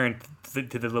Father Merrin,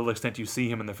 to the little extent you see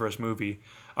him in the first movie,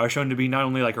 are shown to be not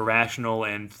only like rational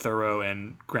and thorough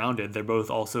and grounded, they're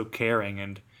both also caring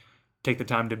and take the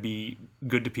time to be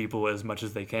good to people as much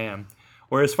as they can.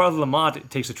 Whereas Father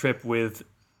Lamont takes a trip with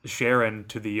Sharon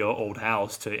to the old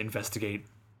house to investigate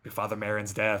Father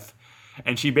Merrin's death.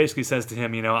 And she basically says to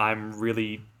him, I'm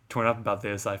really torn up about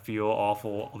this. I feel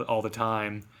awful all the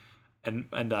time. And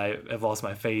I have lost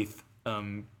my faith.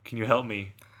 Can you help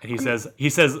me? And he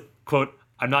says, quote,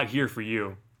 "I'm not here for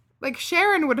you." Like,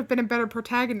 Sharon would have been a better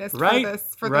protagonist for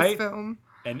this film.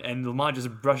 And Lamont just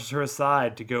brushes her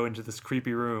aside to go into this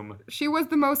creepy room. She was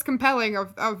the most compelling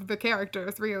of the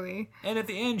characters, really. And at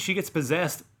the end, she gets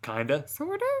possessed, kinda.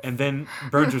 Sort of. And then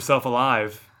burns herself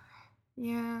alive.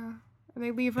 Yeah. And they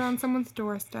leave her on someone's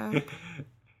doorstep.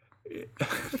 I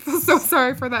feel so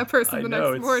sorry for that person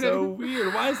next morning. It's so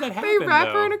weird. Why does that happen, They wrap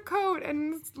her in a coat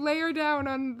and lay her down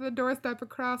on the doorstep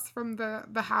across from the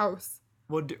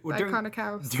during, iconic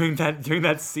house. During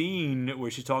that scene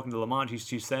where she's talking to Lamont,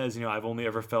 she says, I've only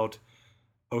ever felt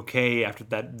okay after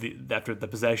the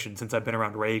possession since I've been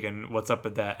around Regan. What's up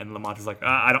with that? And Lamont is like,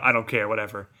 I don't care,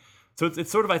 whatever. So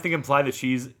it's sort of, I think, implied that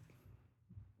she's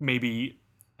maybe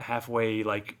halfway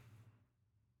like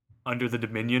under the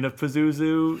dominion of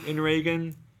Pazuzu in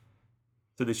Regan,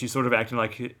 so that she's sort of acting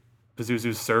like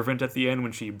Pazuzu's servant at the end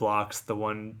when she blocks the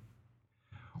one.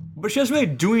 But she doesn't really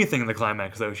do anything in the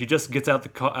climax, though. She just gets out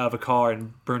of a car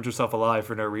and burns herself alive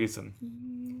for no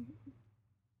reason.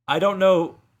 I don't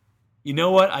know. You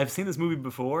know what? I've seen this movie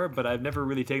before, but I've never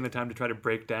really taken the time to try to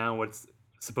break down what's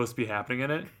supposed to be happening in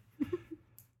it.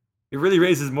 It really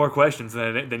raises more questions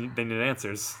than it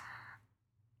answers.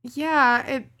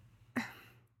 Yeah,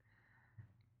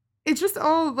 it's just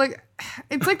all like,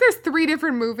 it's like there's 3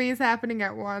 different movies happening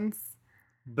at once,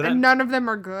 and none of them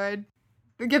are good.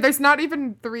 Yeah, there's not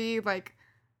even 3 like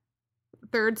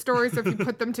third stories. So if you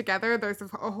put them together, there's a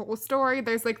whole story.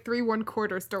 There's like 3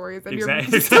 1/4 stories, and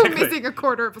you're still missing a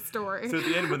quarter of a story. So at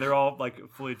the end, when they're all like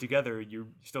fully together, you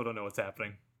still don't know what's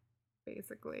happening.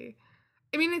 Basically,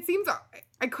 I mean, it seems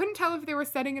I couldn't tell if they were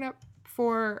setting it up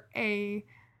for The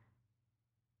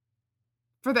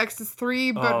Exorcist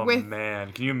 3, but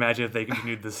man, can you imagine if they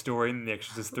continued the story in The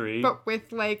Exorcist 3? But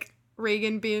with like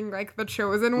Regan being like the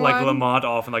chosen one, like Lamont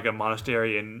off in like a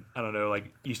monastery in, I don't know,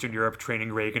 like Eastern Europe,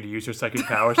 training Regan to use her psychic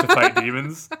powers to fight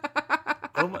demons.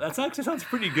 That actually sounds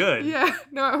pretty good. Yeah,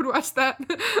 no, I would watch that.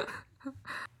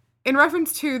 In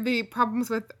reference to the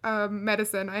problems with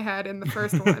medicine I had in the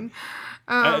first one.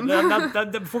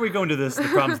 Before we go into this, the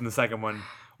problems in the second one,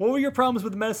 what were your problems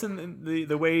with medicine and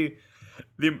the way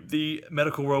the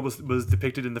medical world was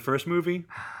depicted in the first movie?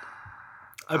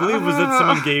 I believe it was that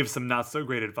someone gave some not so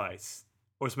great advice,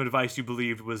 or some advice you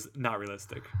believed was not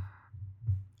realistic.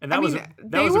 And they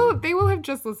will have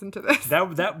just listened to this.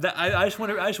 I just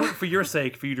want for your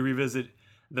sake for you to revisit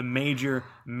the major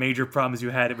problems you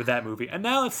had with that movie. And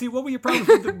now let's see, what were your problems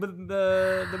with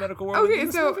the medical world? Okay,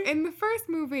 so in the first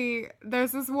movie,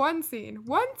 there's this one scene,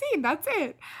 that's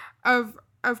it, of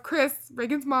Chris,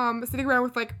 Regan's mom, sitting around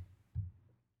with like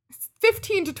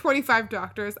 15 to 25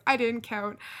 doctors. I didn't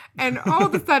count. And all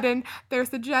of a sudden, they're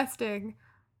suggesting,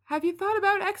 have you thought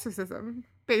about exorcism?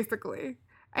 Basically.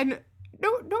 And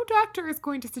no doctor is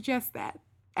going to suggest that.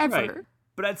 Ever. Right.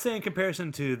 But I'd say in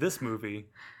comparison to this movie,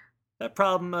 that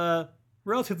problem,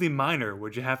 relatively minor,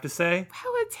 would you have to say?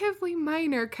 Relatively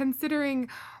minor, considering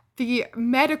the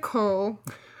medical,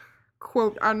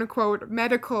 quote unquote,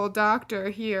 medical doctor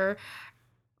here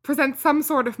presents some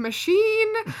sort of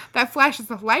machine that flashes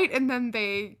a light and then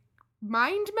they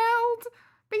mind meld,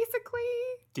 basically.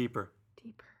 Deeper.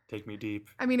 Take me deep.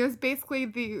 I mean, it was basically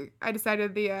It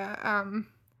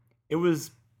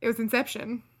was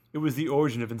Inception. It was the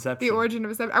origin of Inception. The origin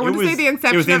of Inception. I want to say the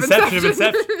Inception It was the Inception of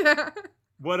Inception. Yeah.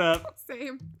 What up?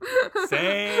 Same.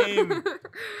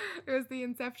 It was the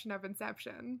inception of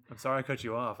Inception. I'm sorry I cut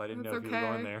you off. I didn't know if you were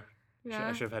going there. Yeah.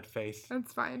 I should have had faith.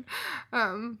 That's fine.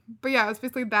 But yeah, it's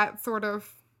basically that sort of,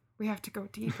 we have to go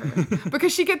deeper.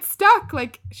 Because she gets stuck.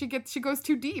 Like, she goes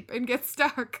too deep and gets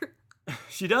stuck.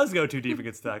 She does go too deep and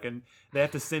get stuck. And they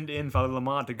have to send in Father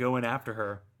Lamont to go in after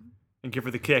her and give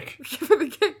her the kick. Give her the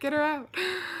kick. Get her out.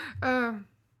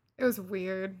 It was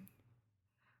weird.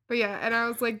 But yeah, and I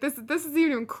was like, this is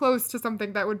even close to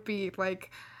something that would be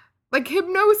like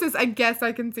hypnosis. I guess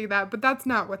I can see that, but that's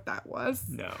not what that was.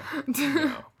 No.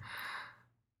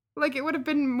 Like, it would have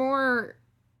been more,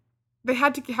 they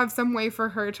had to have some way for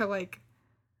her to, like,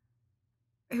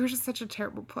 it was just such a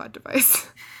terrible plot device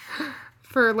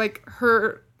for, like,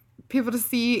 people to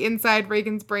see inside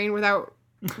Reagan's brain without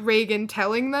Reagan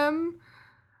telling them.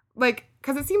 Like,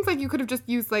 because it seems like you could have just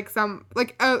used, like, some,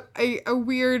 like, a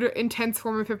weird, intense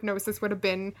form of hypnosis would have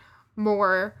been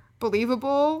more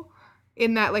believable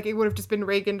in that, like, it would have just been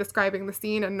Reagan describing the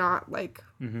scene and not, like,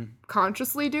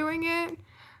 consciously doing it.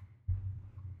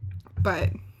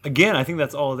 But again, I think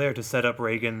that's all there to set up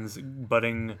Reagan's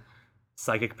budding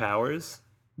psychic powers.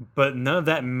 But none of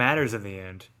that matters in the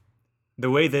end.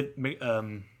 The way that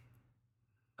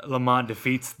Lamont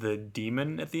defeats the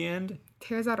demon at the end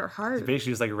tears out her heart. It's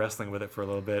basically just like wrestling with it for a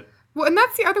little bit. Well, and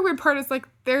that's the other weird part is like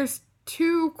there's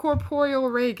two corporeal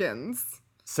Reagans.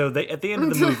 So at the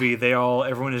end of the movie,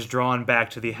 everyone is drawn back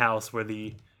to the house where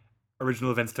the original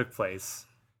events took place.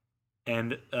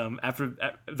 And after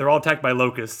they're all attacked by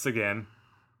locusts again.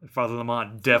 Father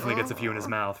Lamont definitely gets a few in his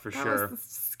mouth for sure. Was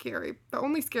scary. The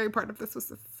only scary part of this was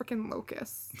the freaking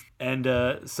locusts. And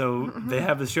so they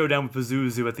have the showdown with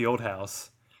Pazuzu at the old house.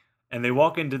 And they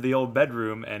walk into the old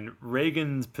bedroom, and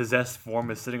Reagan's possessed form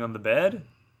is sitting on the bed.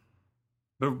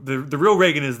 But the real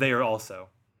Reagan is there also.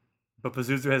 But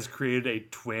Pazuzu has created a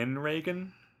twin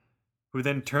Reagan, who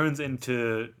then turns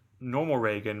into normal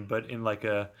Reagan, but in like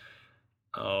a...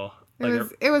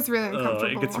 It was really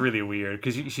uncomfortable. It gets really weird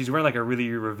because she's wearing like a really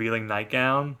revealing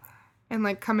nightgown and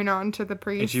like coming on to the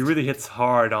priest, and she really hits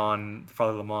hard on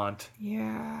Father Lamont.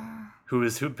 Yeah, who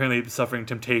apparently suffering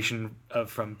temptation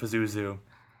from Pazuzu.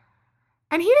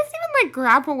 And he doesn't even like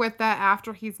grapple with that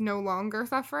after he's no longer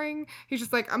suffering. He's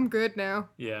just like, I'm good now.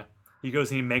 Yeah, he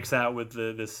goes and he makes out with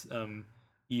this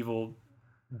evil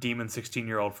demon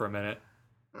 16-year-old for a minute.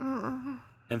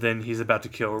 And then he's about to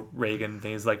kill Reagan. And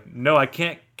he's like, no, I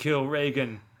can't kill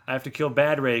Reagan. I have to kill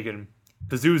bad Reagan.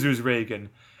 Pazuzu's Reagan.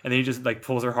 And then he just like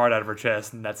pulls her heart out of her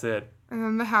chest, and that's it. And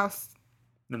then the house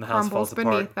falls apart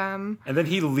beneath them. And then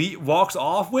he walks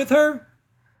off with her.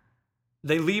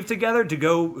 They leave together to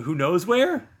go who knows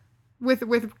where.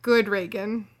 With good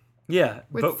Reagan. Yeah.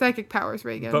 With psychic powers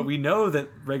Reagan. But we know that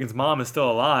Reagan's mom is still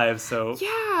alive, so...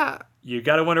 Yeah. You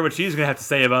gotta wonder what she's gonna have to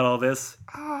say about all this.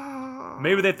 Oh,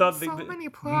 maybe they thought many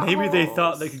plot maybe they holes.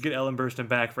 thought they could get Ellen Burstyn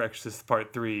back for Exorcist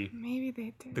Part 3. Maybe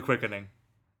they did. The Quickening.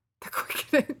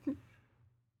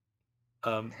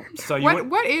 So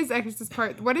what is Exorcist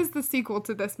Part? What is the sequel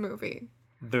to this movie?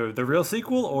 The real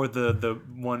sequel or the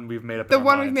one we've made up? The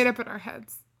one we've made up in our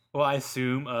heads. Well, I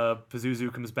assume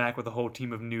Pazuzu comes back with a whole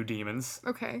team of new demons.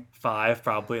 Okay. 5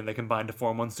 probably, and they combine to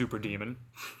form one super demon.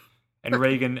 And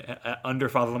Reagan, under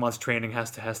Father Lamont's training,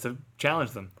 has to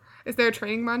challenge them. Is there a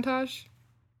training montage?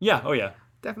 Yeah. Oh yeah.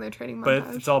 Definitely a training montage.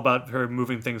 But it's all about her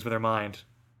moving things with her mind,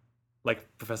 like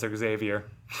Professor Xavier.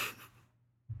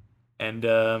 And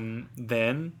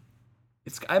then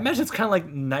I imagine it's kind of like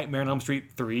Nightmare on Elm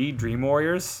Street 3: Dream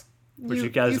Warriors.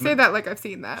 You say that like I've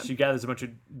seen that. She gathers a bunch of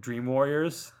Dream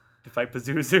Warriors to fight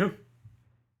Pazuzu.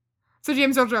 So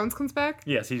James Earl Jones comes back?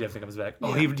 Yes, he definitely comes back. Yeah.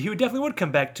 Oh, he definitely would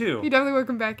come back too. He definitely would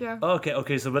come back, yeah.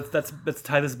 Okay. So let's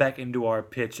tie this back into our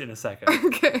pitch in a second.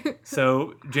 Okay.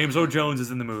 So James Earl Jones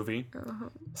is in the movie. Uh-huh.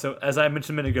 So as I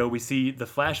mentioned a minute ago, we see the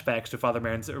flashbacks to Father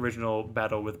Merrin's original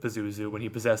battle with Pazuzu when he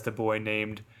possessed a boy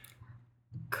named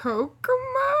Kokomo.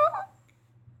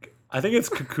 I think it's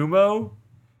Kakumo.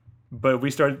 But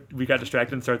we got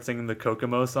distracted and started singing the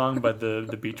Kokomo song by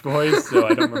the Beach Boys, so I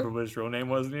don't remember what his real name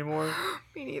was anymore.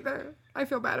 Me neither. I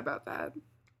feel bad about that.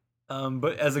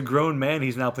 But as a grown man,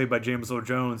 he's now played by James Earl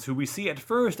Jones, who we see at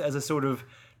first as a sort of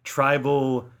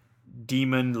tribal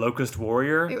demon locust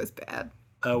warrior, It was bad.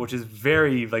 which is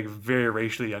very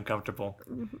racially uncomfortable.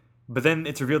 But then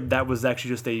it's revealed that was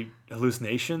actually just a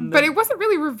hallucination. But it wasn't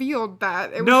really revealed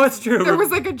that. No, it's true. There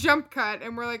was like a jump cut,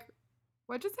 and we're like,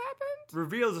 what just happened?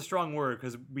 Reveal is a strong word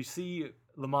because we see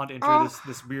Lamont enter Oh.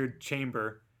 this weird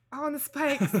chamber, Oh, and the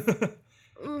spikes.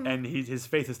 and his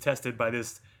faith is tested by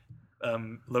this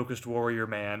locust warrior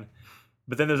man.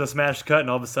 But then there's a smash cut, and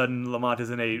all of a sudden Lamont is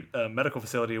in a medical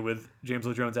facility with James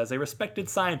Earl Jones as a respected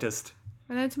scientist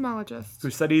An entomologist. who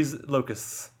studies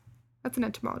locusts. That's an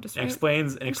entomologist, right? And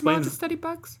explains Entomologists study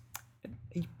bugs?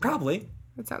 probably.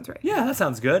 That sounds right. Yeah, that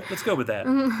sounds good. Let's go with that.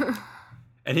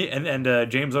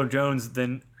 And James Earl Jones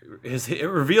then it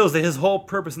reveals that his whole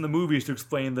purpose in the movie is to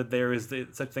explain that there is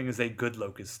such thing as a good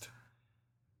locust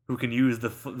who can use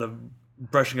the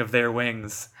brushing of their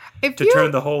wings to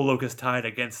turn the whole locust tide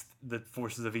against the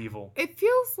forces of evil. It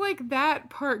feels like that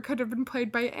part could have been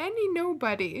played by any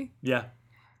nobody. Yeah.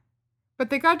 But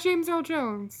they got James Earl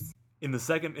Jones. In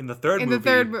the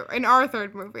In our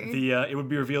third movie. it would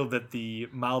be revealed that the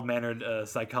mild-mannered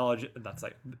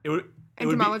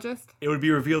Entomologist. It would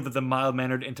be revealed that the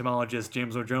mild-mannered entomologist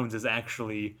James Earl Jones is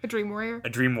actually A dream warrior. a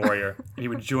dream warrior, and he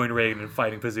would join Reagan in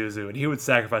fighting Pazuzu, and he would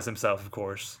sacrifice himself, of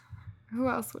course, Who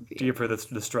else would be? to give her the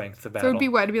strength to So battle. it would be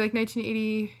what? It'd be like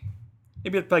 1980,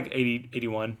 Maybe like 80,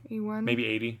 81, 81? maybe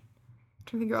 80. I'm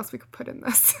trying to think who else we could put in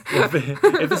this.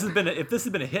 If this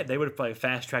had been a hit, they would have probably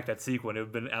fast tracked that sequel, and it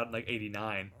would have been out in like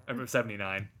 89 or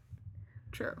 79.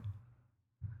 True.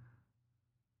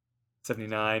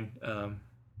 79.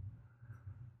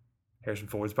 Harrison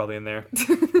Ford's probably in there.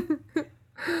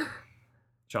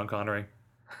 Sean Connery.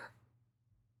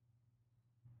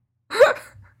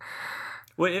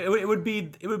 Well, it would be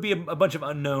a bunch of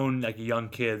unknown young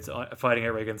kids fighting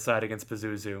at Reagan's side against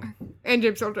Pazuzu. And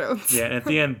James Earl Jones. Yeah, and at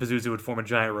the end, Pazuzu would form a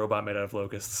giant robot made out of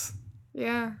locusts.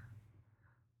 Yeah.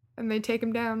 And they take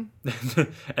him down.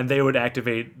 And they would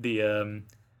activate the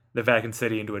Vatican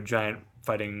City into a giant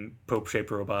fighting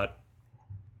Pope-shaped robot,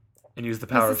 and use the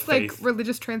power Is this of faith. like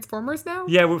religious Transformers now?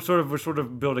 Yeah, we're sort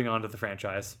of building onto the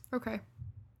franchise. Okay.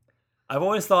 I've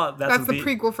always thought That's the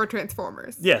prequel for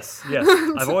Transformers. Yes.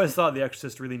 I've always thought The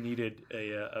Exorcist really needed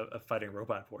a fighting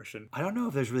robot portion. I don't know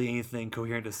if there's really anything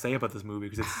coherent to say about this movie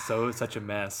because it's such a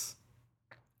mess.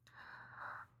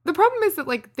 The problem is that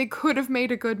they could have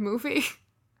made a good movie.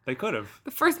 They could have.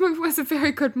 The first movie was a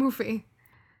very good movie.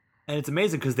 And it's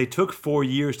amazing because they took 4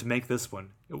 years to make this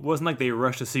one. It wasn't like they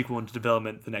rushed a sequel into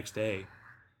development the next day.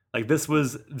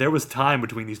 There was time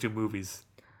between these two movies.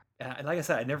 And like I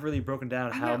said, I never really broken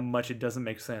down how much it doesn't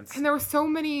make sense. And there were so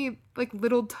many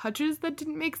little touches that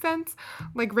didn't make sense.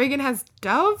 Like Reagan has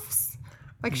doves.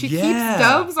 She keeps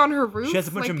doves on her roof. She has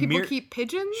a bunch of people keep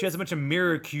pigeons. She has a bunch of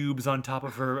mirror cubes on top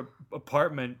of her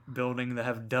apartment building that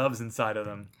have doves inside of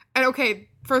them. And okay,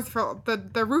 first of all,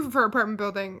 the roof of her apartment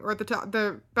building, or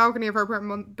the balcony of her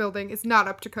apartment building, is not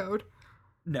up to code.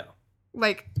 No.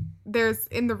 There's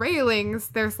in the railings,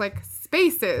 there's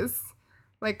spaces,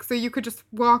 so you could just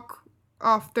walk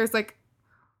off. There's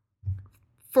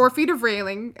 4 feet of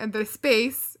railing and then a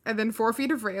space, and then 4 feet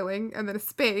of railing and then a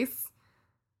space,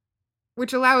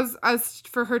 which allows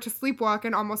for her to sleepwalk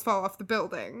and almost fall off the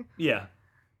building. Yeah.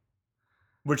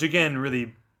 Which again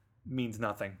really means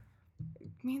nothing.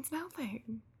 Means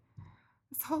nothing.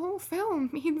 This whole film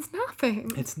means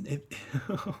nothing.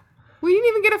 We didn't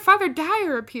even get a Father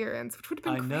Dyer appearance, which would have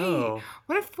been great. I know.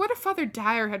 What if Father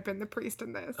Dyer had been the priest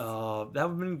in this? Oh, that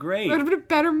would have been great. That would have been a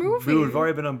better movie. We would have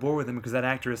already been on board with him because that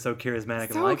actor is so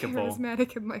charismatic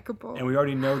and likable. And we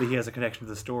already know that he has a connection to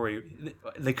the story.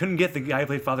 They couldn't get the guy who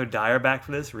played Father Dyer back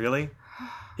for this, really?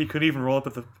 He couldn't even roll up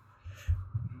at the...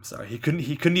 Sorry, he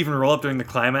couldn't even roll up during the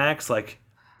climax,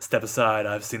 step aside,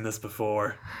 I've seen this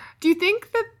before. Do you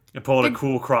think that... And pull out a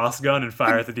cool cross gun and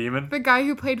fire at the demon? The guy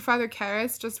who played Father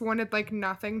Karras just wanted,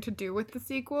 nothing to do with the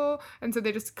sequel, and so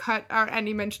they just cut out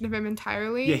any mention of him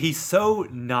entirely? Yeah, he's so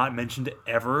not mentioned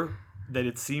ever that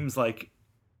it seems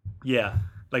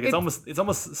it's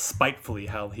almost spitefully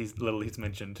how he's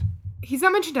mentioned. He's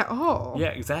not mentioned at all.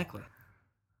 Yeah, exactly.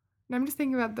 And I'm just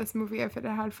thinking about this movie if it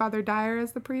had Father Dyer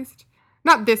as the priest.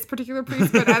 Not this particular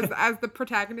priest, but as the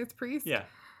protagonist priest. Yeah.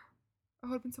 Oh, it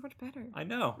would have been so much better. I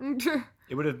know.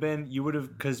 It would have been,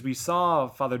 because we saw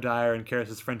Father Dyer and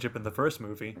Karras' friendship in the first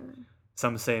movie.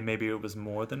 Some say maybe it was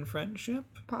more than friendship.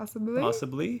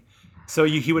 Possibly. So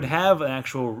he would have an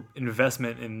actual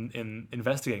investment in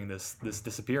investigating this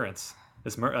disappearance.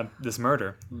 this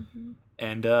murder.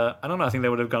 And I don't know. I think that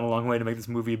would have gone a long way to make this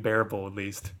movie bearable, at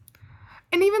least.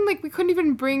 And even like we couldn't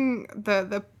even bring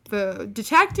the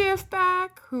detective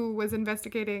back who was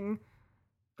investigating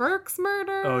Burke's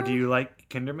murder. Oh, do you like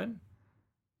Kinderman?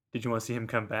 Did you want to see him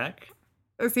come back?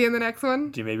 Is he in the next one?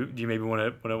 Do you maybe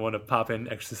want to pop in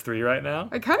Exorcist 3 right now?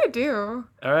 I kind of do.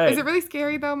 All right. Is it really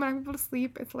scary though? Am I able to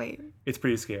sleep? It's late. It's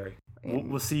pretty scary.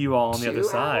 We'll see you all on the other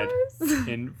side hours?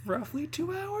 in roughly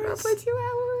 2 hours. Roughly 2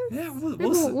 hours. Yeah,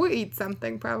 Maybe we'll eat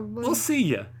something probably. We'll see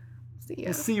you. See ya.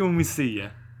 We'll see you when we see you.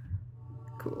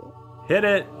 Cool. Hit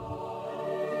it.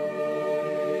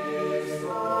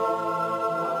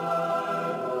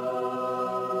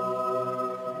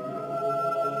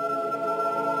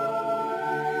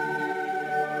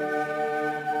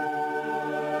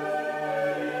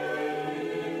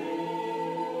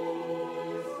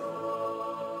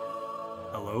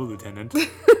 Hello, Lieutenant.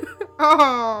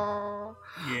 Oh.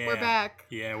 Yeah. We're back.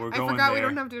 Yeah, we're I going forgot there. we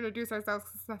don't have to introduce ourselves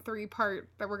 'cause it's a 3-part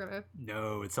that we're gonna.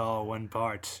 No, it's all one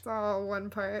part. It's all one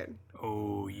part.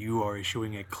 Oh, you are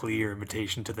issuing a clear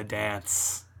invitation to the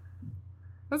dance.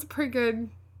 That's a pretty good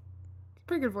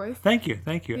voice, Thank you.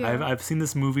 Yeah. I've seen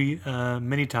this movie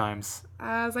many times.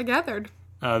 as I gathered.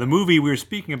 The movie we're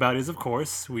speaking about is, of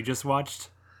course, we just watched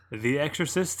The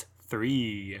Exorcist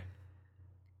 3.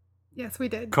 Yes, we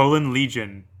did.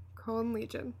 Legion.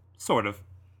 Legion. Sort of.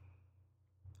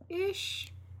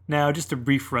 Ish. Now, just a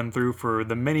brief run through for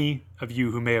the many of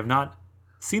you who may have not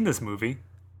seen this movie.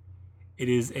 It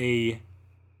is a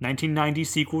 1990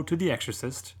 sequel to The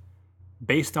Exorcist,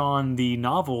 based on the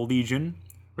novel Legion,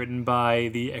 written by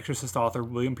the Exorcist author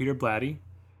William Peter Blatty,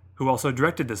 who also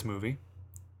directed this movie.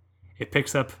 It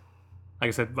picks up, like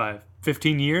I said, by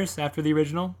 15 years after the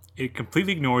original. It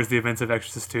completely ignores the events of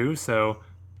Exorcist 2, so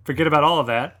forget about all of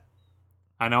that.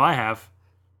 I know I have.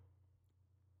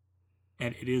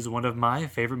 And it is one of my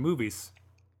favorite movies.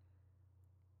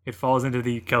 It falls into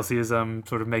the Kelsey is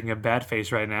sort of making a bad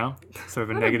face right now, sort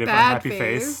of a Not negative, bad unhappy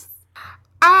face.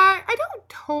 I don't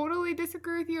totally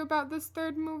disagree with you about this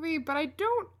third movie, but I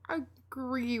don't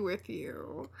agree with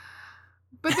you.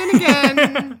 But then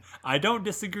again, I don't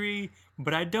disagree,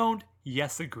 but I don't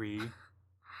agree.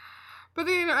 but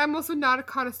then I'm also not a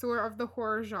connoisseur of the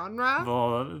horror genre.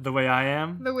 Well, the way I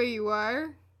am. The way you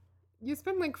are. You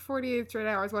spend like 48 straight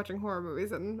hours watching horror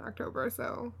movies in October,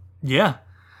 so Yeah.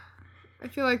 I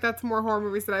feel like that's more horror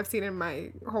movies than I've seen in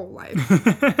my whole life.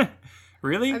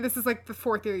 Really? And this is like the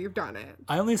 4th year you've done it.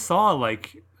 I only saw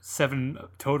like 7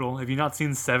 total. Have you not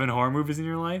seen 7 horror movies in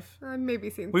your life? I've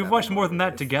maybe seen. We've 7 watched more horror than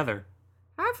that movies. together.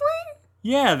 Have we?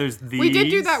 Yeah, there's these. We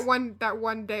did do that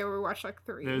one day where we watched like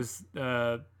 3. There's 2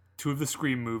 of the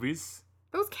Scream movies.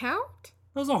 Those count?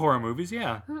 Those are horror movies,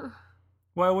 yeah.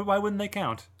 Why wouldn't they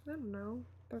count? I don't know.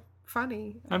 They're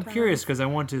funny. at I'm times. curious because I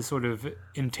want to sort of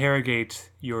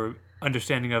interrogate your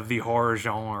understanding of the horror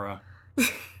genre.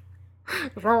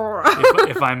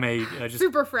 If I may just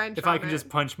Super French. if I on can it. just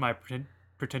punch my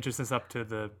pretentiousness up to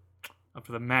the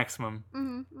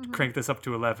maximum, crank this up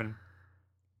to 11.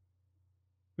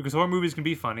 Because horror movies can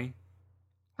be funny.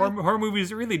 Horror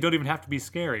movies really don't even have to be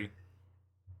scary.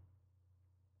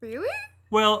 Really?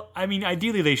 Well, I mean,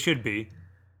 ideally they should be.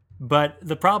 But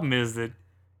the problem is that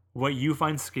what you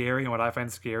find scary and what I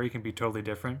find scary can be totally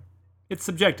different. It's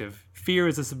subjective. Fear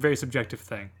is a very subjective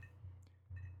thing.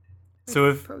 So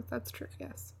I if suppose that's true.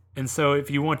 Yes. And so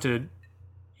if you want to,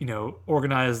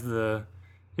 organize the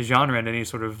genre in any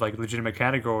sort of like legitimate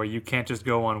category, you can't just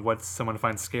go on what someone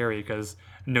finds scary because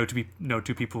no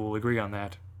two people will agree on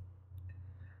that.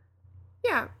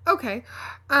 Yeah. Okay.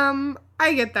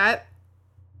 I get that.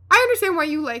 I understand why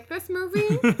you like this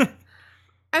movie.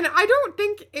 And I don't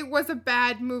think it was a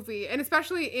bad movie, and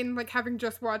especially in like having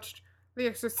just watched The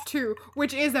Exorcist 2,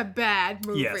 which is a bad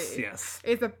movie. Yes.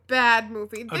 It's a bad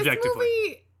movie. This Objectively.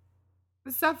 movie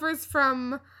suffers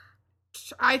from,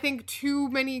 I think, too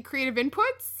many creative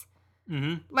inputs.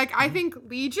 Mm-hmm. Like, I think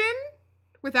Legion,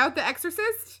 without the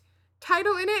Exorcist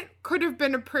title in it, could have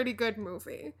been a pretty good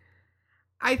movie.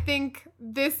 I think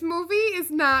this movie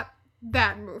is not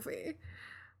that movie.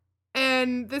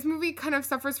 And this movie kind of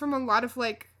suffers from a lot of,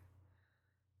 like,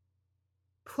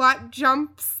 plot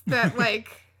jumps that, like,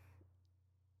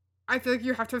 I feel like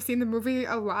you have to have seen the movie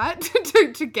a lot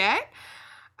to get.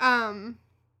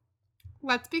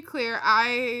 Let's be clear,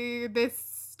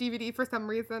 this DVD, for some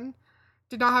reason,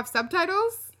 did not have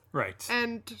subtitles. Right.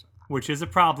 And Which is a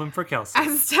problem for Kelsey.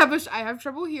 as established, I have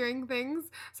trouble hearing things.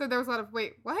 So there was a lot of,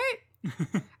 wait, what?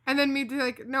 And then me be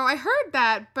like, no, I heard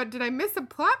that, but did I miss a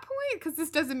plot point? Because this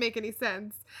doesn't make any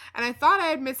sense. And I thought I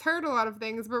had misheard a lot of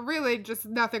things, but really just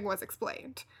nothing was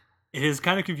explained. It is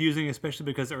kind of confusing, especially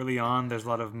because early on there's a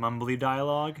lot of mumbly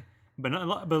dialogue, but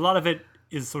but a lot of it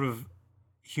is sort of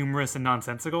humorous and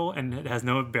nonsensical, and it has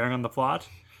no bearing on the plot.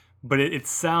 But it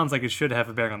sounds like it should have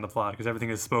a bearing on the plot because everything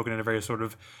is spoken in a very sort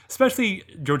of, especially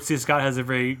George C. Scott has a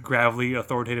very gravelly,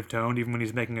 authoritative tone even when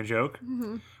he's making a joke,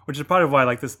 which is part of why I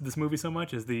like this movie so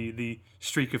much is the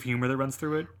streak of humor that runs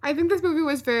through it. I think this movie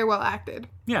was very well acted.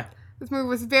 Yeah, This movie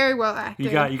was very well acted.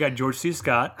 you got George C.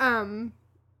 Scott. And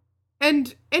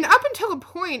up until a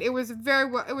point, it was very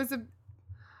well. It was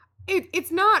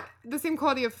it's not the same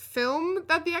quality of film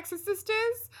that The Exorcist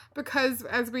is because,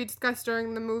 as we discussed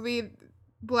during the movie,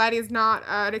 Blatty is not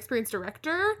an experienced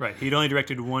director. Right, he'd only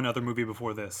directed one other movie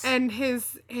before this, and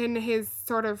his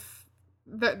sort of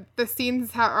the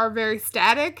scenes are very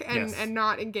static and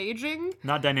not engaging.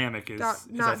 Not dynamic is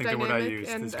I think the word I use.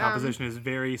 This composition is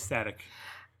very static.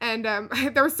 And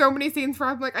there were so many scenes where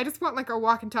I'm like, I just want like a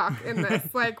walk and talk in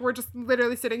this. Like we're just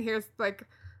literally sitting here like.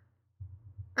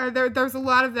 There's a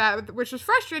lot of that, which is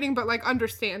frustrating, but like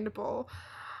understandable.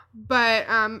 But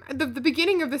the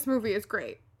beginning of this movie is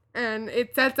great, and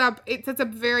it sets up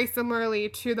very similarly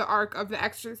to the arc of The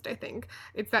Exorcist. I think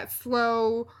it's that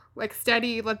slow, like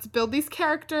steady. Let's build these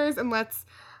characters and let's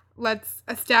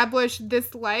establish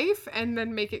this life and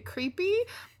then make it creepy.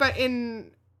 But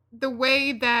in the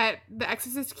way that The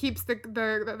Exorcist keeps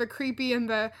the creepy and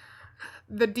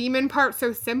the demon part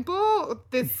so simple,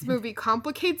 this movie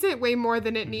complicates it way more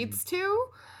than it needs to.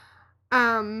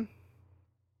 But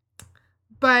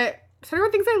starting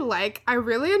with things I like, I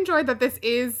really enjoyed that this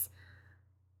is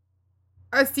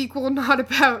a sequel not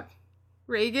about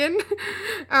Regan.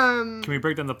 Can we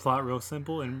break down the plot real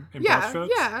simple in broad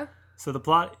strokes? Yeah. So the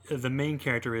plot, the main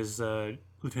character is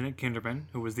Lieutenant Kinderman,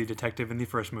 who was the detective in the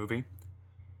first movie.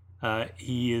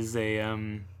 He is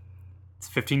it's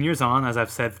 15 years on, as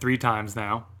I've said 3 times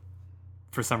now,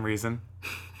 for some reason.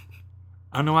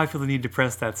 I don't know why I feel the need to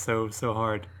press that so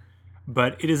hard.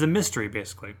 But it is a mystery,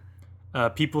 basically.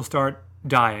 People start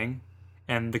dying,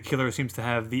 and the killer seems to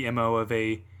have the MO of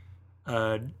a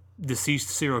deceased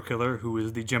serial killer who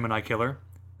is the Gemini killer,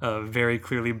 very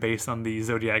clearly based on the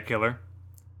Zodiac killer.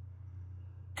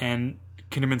 And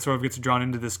Kinderman sort of gets drawn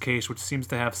into this case, which seems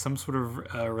to have some sort of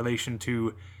relation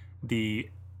to the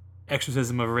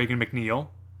exorcism of Regan MacNeil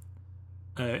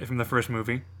from the first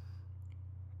movie,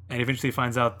 and eventually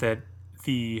finds out that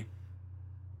the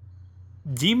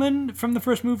demon from the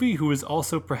first movie, who is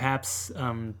also perhaps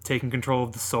taking control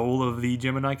of the soul of the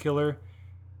Gemini killer,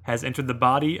 has entered the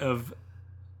body of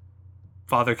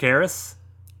Father Karras.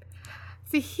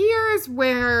 See, here's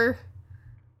where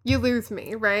you lose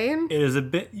me, right? It is a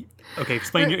bit okay.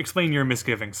 Explain your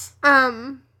misgivings.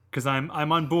 Because I'm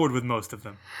on board with most of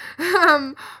them.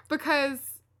 Because,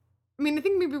 I mean, I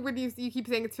think maybe when you keep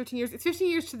saying it's 15 years, it's 15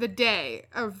 years to the day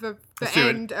of the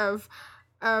end of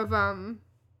The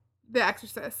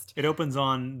Exorcist. It opens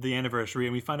on the anniversary,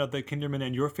 and we find out that Kinderman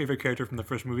and your favorite character from the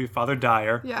first movie, Father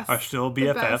Dyer, are still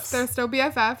BFFs. They're still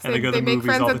BFFs. And they make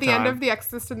friends at the end of The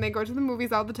Exorcist, and they go to the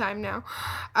movies all the time now.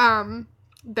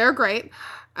 They're great.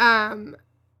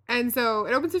 And so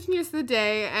it opens 15 years to the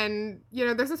day, and, you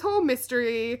know, there's this whole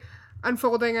mystery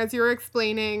unfolding as you were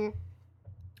explaining,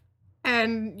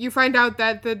 and you find out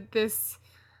that the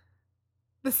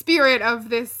spirit of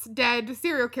this dead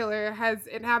serial killer has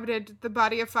inhabited the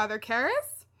body of Father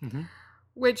Karras,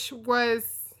 which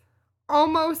was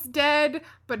almost dead,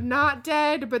 but not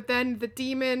dead, but then the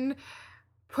demon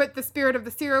put the spirit of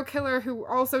the serial killer, who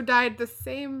also died the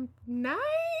same night,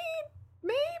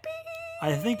 maybe?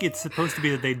 I think it's supposed to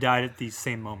be that they died at the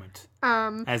same moment.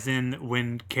 As in,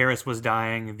 when Karras was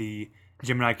dying, the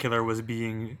Gemini killer was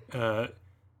being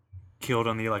killed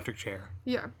on the electric chair.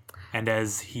 Yeah. And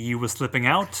as he was slipping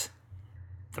out,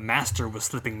 the master was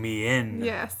slipping me in.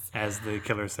 Yes. As the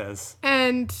killer says.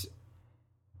 And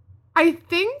I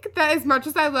think that as much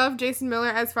as I love Jason Miller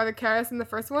as Father Karras in the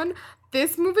first one,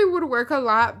 this movie would work a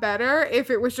lot better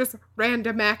if it was just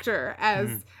random actor,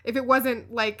 if it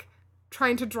wasn't like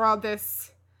trying to draw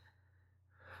this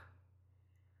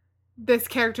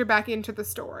character back into the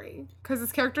story, because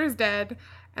this character is dead,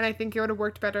 and I think it would have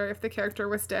worked better if the character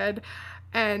was dead.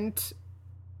 And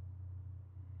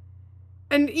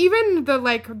even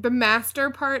the master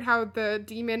part, how the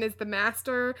demon is the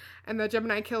master and the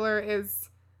Gemini killer is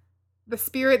the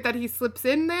spirit that he slips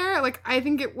in there, like, I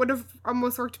think it would have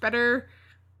almost worked better,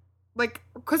 like,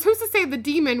 because who's to say the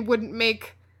demon wouldn't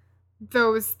make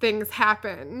those things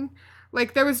happen?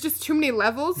 Like, there was just too many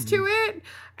levels to it,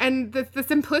 and the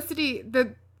simplicity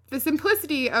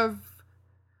of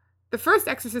the first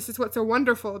Exorcist is what's so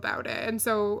wonderful about it, and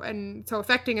so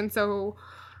affecting and so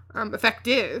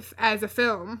effective as a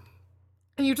film.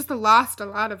 And you just lost a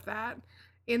lot of that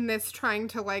in this trying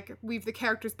to like weave the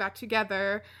characters back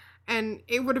together. And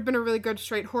it would have been a really good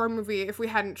straight horror movie if we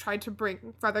hadn't tried to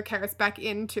bring Father Karras back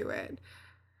into it.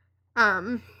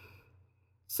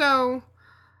 So,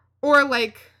 or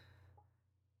like,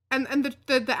 and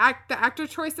the actor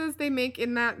choices they make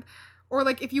in that, or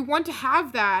like if you want to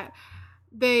have that,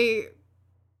 they,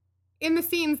 in the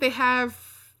scenes they have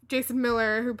Jason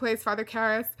Miller who plays Father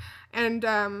Karras and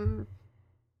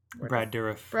Brad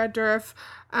Dourif. Brad Dourif,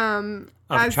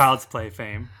 Of Child's Play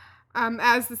fame.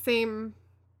 As the same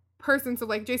person. So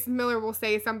like Jason Miller will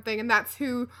say something and that's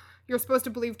who you're supposed to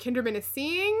believe Kinderman is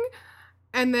seeing.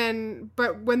 And then,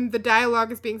 but when the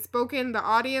dialogue is being spoken, the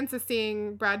audience is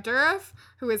seeing Brad Dourif,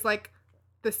 who is like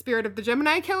the spirit of the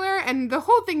Gemini killer. And the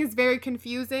whole thing is very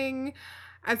confusing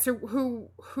as to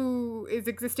who is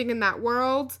existing in that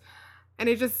world. And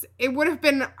it would have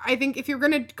been, I think, if you're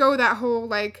going to go that whole,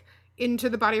 like, into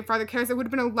the body of Father Karras, it would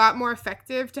have been a lot more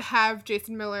effective to have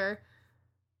Jason Miller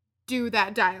do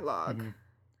that dialogue.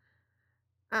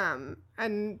 Mm-hmm.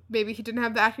 And maybe he didn't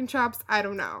have the acting chops. I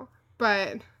don't know.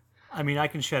 But I mean, I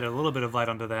can shed a little bit of light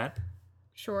onto that.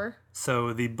 Sure.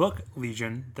 So the book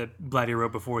Legion that Blatty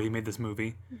wrote before he made this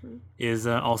movie is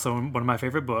also one of my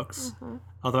favorite books. Mm-hmm.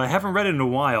 Although I haven't read it in a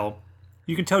while.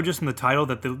 You can tell just from the title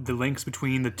that the links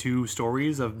between the two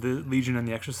stories of the Legion and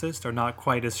the Exorcist are not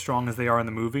quite as strong as they are in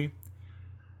the movie.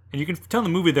 And you can tell in the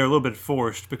movie they're a little bit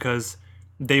forced because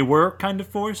they were kind of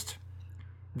forced.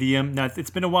 Now it's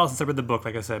been a while since I read the book,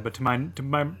 like I said, but to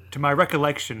my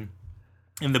recollection,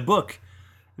 in the book,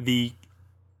 the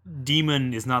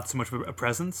demon is not so much of a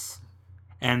presence,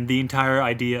 and the entire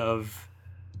idea of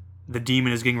the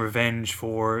demon is getting revenge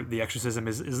for the exorcism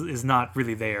is not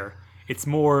really there. It's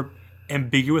more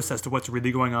ambiguous as to what's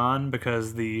really going on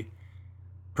because the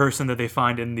person that they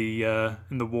find in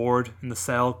the ward in the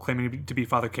cell claiming to be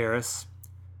Father Karras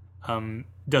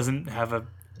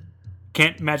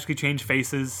can't magically change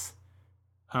faces,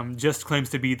 just claims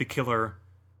to be the killer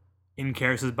in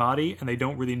Karras' body, and they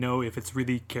don't really know if it's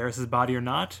really Karras' body or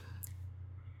not.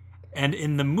 And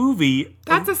in the movie,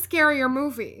 that's a scarier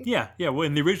movie. Yeah. Well,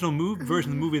 in the original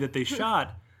version of the movie that they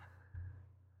shot,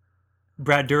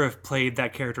 Brad Dourif played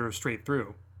that character straight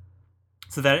through,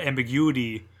 so that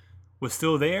ambiguity was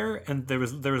still there, and there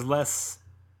was less.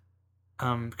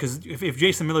 Because if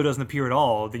Jason Miller doesn't appear at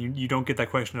all, then you don't get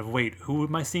that question of, wait, who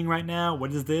am I seeing right now?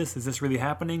 What is this? Is this really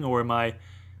happening, or am I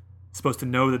supposed to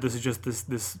know that this is just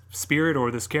this spirit or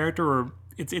this character? Or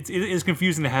it is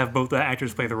confusing to have both the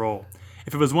actors play the role.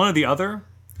 If it was one or the other,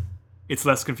 it's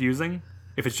less confusing.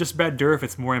 If it's just Brad Dourif,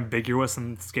 it's more ambiguous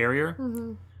and scarier.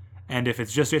 Mm-hmm. And if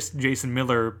it's just Jason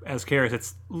Miller as Karras,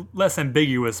 it's less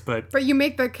ambiguous, but you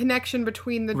make the connection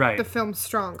between the films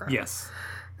stronger. Yes.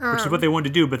 Which is what they wanted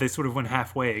to do, but they sort of went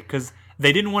halfway. Because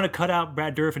they didn't want to cut out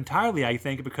Brad Dourif entirely, I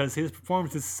think, because his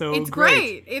performance is so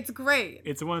great. It's great.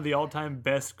 It's one of the all-time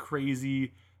best,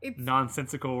 crazy,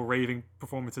 nonsensical, raving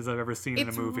performances I've ever seen in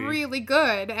a movie. It's really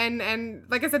good. And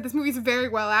like I said, this movie's very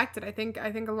well acted. I think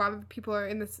a lot of the people are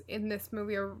in this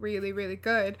movie are really, really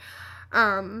good.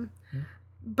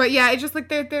 But yeah, it's just like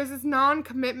there's this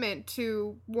non-commitment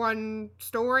to one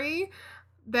story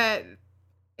that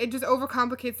it just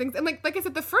overcomplicates things. And like I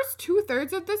said, the first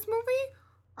 2/3 of this movie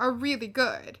are really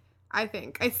good, I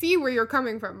think. I see where you're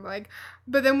coming from, like,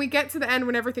 but then we get to the end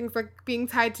when everything's like being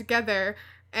tied together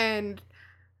and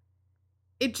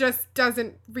it just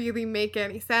doesn't really make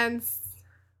any sense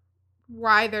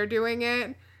why they're doing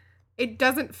it. It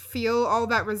doesn't feel all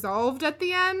that resolved at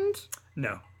the end.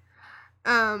 No.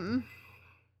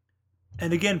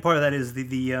 And again, part of that is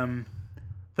the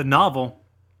novel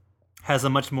has a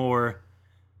much more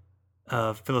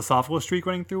philosophical streak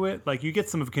running through it. Like, you get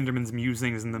some of Kinderman's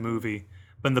musings in the movie,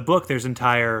 but in the book, there's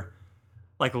entire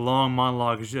like long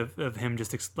monologues of him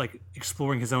just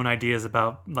exploring his own ideas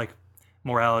about like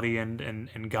morality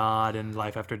and God and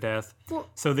life after death. Well,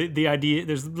 so the idea,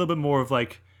 there's a little bit more of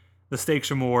like the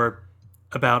stakes are more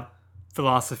about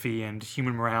philosophy and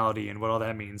human morality and what all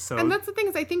that means. So, and that's the thing,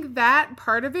 is I think that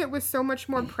part of it was so much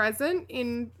more present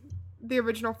in the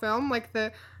original film. Like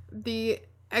the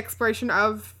exploration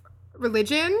of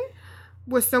religion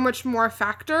was so much more a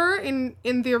factor in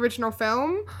the original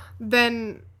film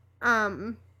than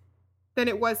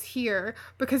it was here,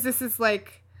 because this is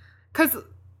like, because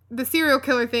the serial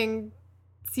killer thing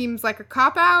seems like a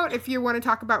cop-out if you want to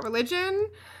talk about religion.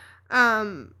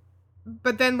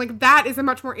 But then, like, that is a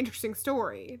much more interesting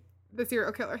story, the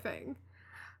serial killer thing.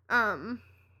 And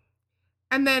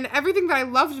then everything that I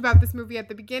loved about this movie at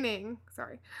the beginning,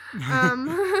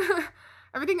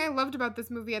 everything I loved about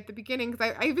this movie at the beginning,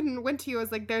 because I even went to you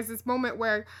as, like, there's this moment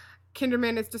where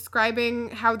Kinderman is describing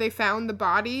how they found the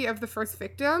body of the first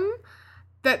victim,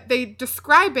 that they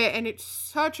describe it and it's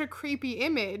such a creepy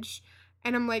image.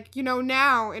 And I'm like,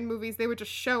 now in movies they would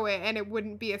just show it and it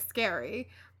wouldn't be as scary.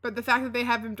 But the fact that they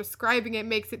have him describing it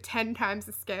makes it 10 times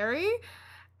as scary.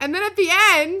 And then at the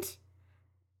end,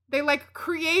 they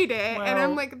create it, and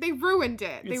I'm like, they ruined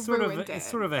it. It's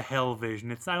sort of a hell vision.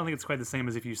 I don't think it's quite the same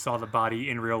as if you saw the body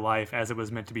in real life as it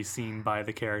was meant to be seen by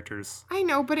the characters. I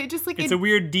know, but it just it's a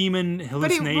weird demon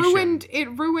hallucination. But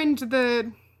it ruined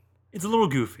the. It's a little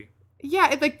goofy.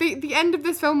 Yeah, the end of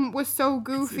this film was so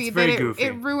goofy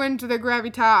it ruined the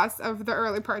gravitas of the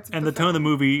early parts of and the tone of the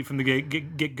movie from the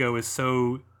get-go is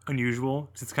so unusual.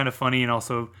 It's kind of funny and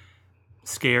also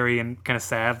scary and kind of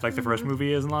sad, like the first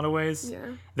movie is in a lot of ways. Yeah.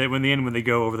 That when they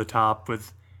go over the top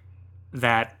with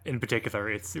that in particular,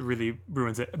 it really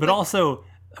ruins it. But also,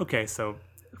 okay, so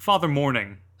Father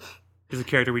Morning is a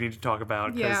character we need to talk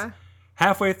about. Yeah.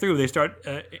 Halfway through, they start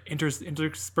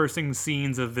interspersing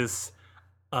scenes of this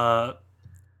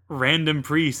random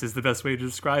priest, is the best way to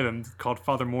describe him, called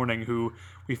Father Morning, who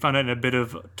we found out in a bit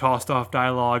of tossed off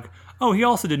dialogue. Oh, he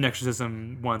also did an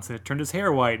exorcism once, and it turned his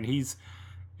hair white, and he's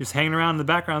just hanging around in the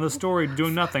background of the story,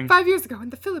 doing nothing. 5 years ago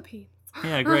in the Philippines.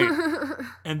 Yeah, great.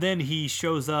 And then he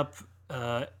shows up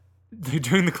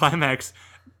during the climax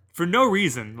for no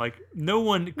reason. No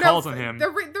one calls on him.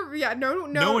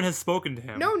 No one has spoken to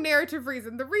him. No narrative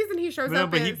reason. The reason he shows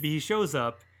up is... he shows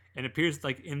up and appears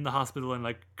in the hospital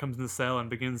and comes in the cell and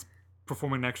begins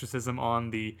performing an exorcism on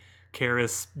the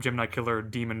Karis Gemini Killer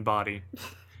demon body.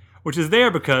 Which is there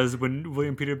because when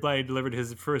William Peter Blatty delivered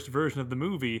his first version of the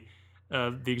movie,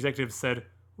 the executive said,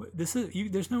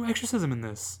 there's no exorcism in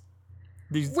this.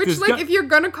 If you're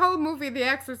gonna call a movie The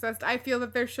Exorcist, I feel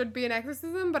that there should be an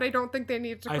exorcism, but I don't think they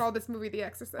need to call this movie The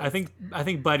Exorcist. I think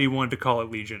Blatty wanted to call it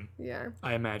Legion. Yeah.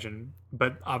 I imagine.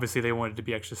 But obviously they wanted it to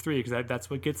be Exorcist 3 because that's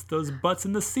what gets those butts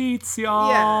in the seats, y'all.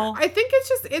 Yeah. I think it's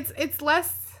just,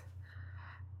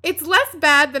 it's less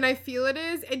bad than I feel it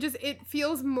is. It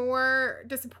feels more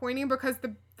disappointing because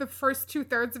the first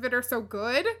 2/3 of it are so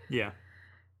good. Yeah.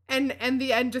 And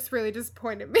the end just really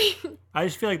disappointed me. I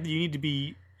just feel like you need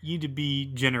to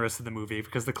be generous to the movie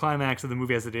because the climax of the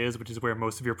movie as it is, which is where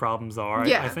most of your problems are,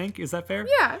 I think. Is that fair?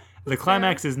 Yeah. The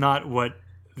climax is not what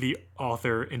the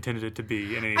author intended it to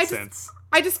be in any sense.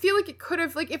 I just feel like it could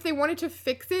have, if they wanted to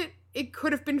fix it, it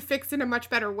could have been fixed in a much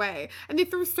better way. And they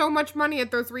threw so much money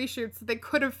at those reshoots that they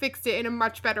could have fixed it in a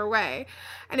much better way.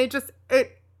 And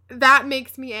that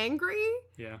makes me angry.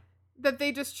 Yeah. That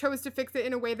they just chose to fix it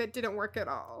in a way that didn't work at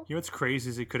all. You know what's crazy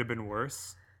is it could have been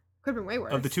worse. Could have been way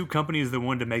worse. Of the two companies that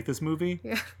wanted to make this movie,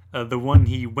 yeah. The one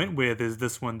he went with is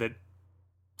this one that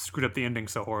screwed up the ending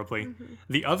so horribly. Mm-hmm.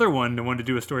 The other one wanted to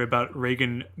do a story about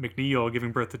Reagan McNeil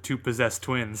giving birth to 2 possessed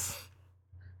twins.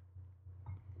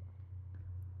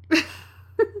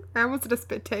 I almost did a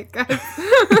spit take, guys.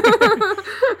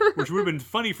 Which would have been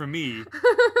funny for me,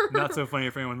 not so funny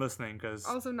for anyone listening. Cause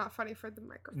also not funny for the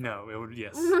microphone. No, it would,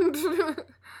 yes.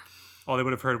 All they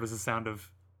would have heard was the sound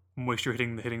of moisture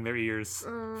hitting their ears,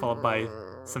 followed by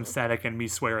some static and me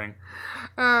swearing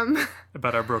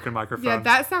about our broken microphone. Yeah,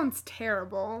 that sounds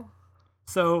terrible.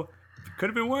 So, could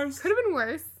have been worse? Could have been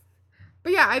worse.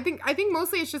 But yeah, I think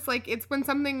mostly it's just it's when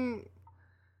something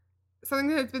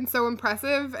that has been so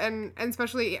impressive and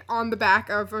especially on the back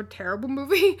of a terrible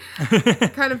movie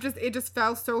kind of it just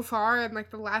fell so far in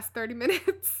the last 30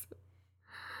 minutes.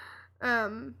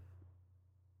 And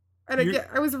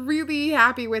I was really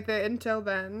happy with it until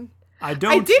then. I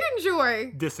did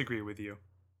enjoy. Disagree with you.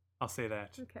 I'll say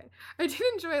that. Okay. I did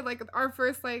enjoy our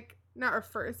first not our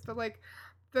first, but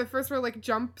the first real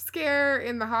jump scare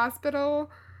in the hospital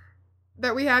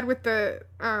that we had with the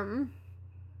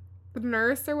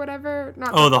nurse or whatever.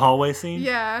 The hallway scene?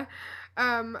 Yeah.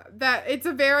 That it's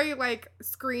a very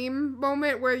Scream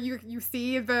moment where you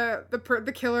see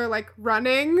the killer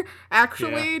running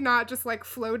actually, not just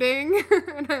floating.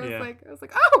 And I was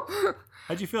like, oh.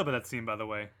 How'd you feel about that scene, by the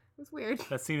way? It was weird.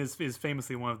 That scene is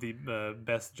famously one of the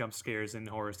best jump scares in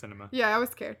horror cinema. Yeah, I was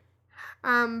scared.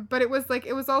 But it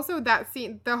was also that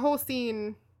scene. The whole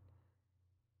scene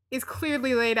is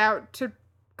clearly laid out to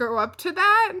go up to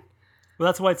that. Well,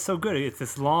 that's why it's so good. It's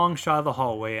this long shot of the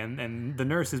hallway, and the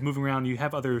nurse is moving around. You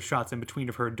have other shots in between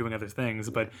of her doing other things,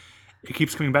 but it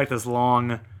keeps coming back to this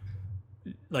long,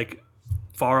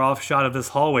 far-off shot of this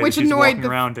hallway which that she's annoyed walking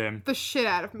around in. The shit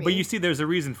out of me. But you see there's a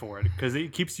reason for it, because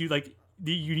it keeps you,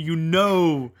 you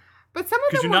know... But some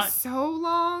of them were so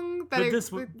long that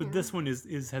this one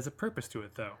has a purpose to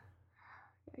it, though.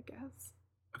 I guess.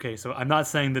 Okay, so I'm not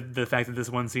saying that the fact that this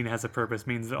one scene has a purpose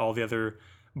means that all the other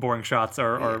boring shots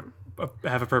are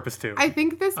have a purpose too. I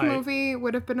think this movie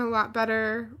would have been a lot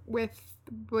better with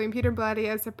William Peter Blatty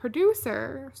as a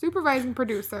producer, supervising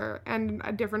producer, and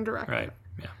a different director. Right.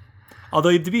 Yeah.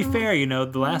 Although to be fair,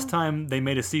 the last time they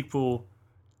made a sequel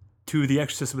to The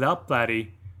Exorcist without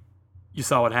Blatty, you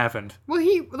saw what happened. Well,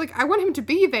 I want him to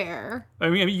be there. I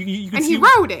mean, you can and see he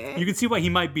wrote it. You can see why he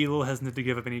might be a little hesitant to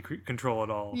give up any control at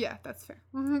all. Yeah, that's fair.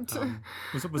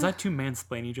 Was I too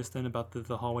mansplaining just then about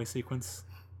the hallway sequence?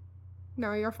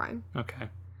 No, you're fine. Okay.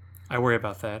 I worry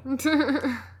about that.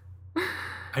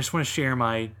 I just want to share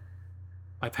my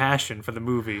passion for the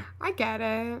movie. I get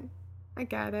it.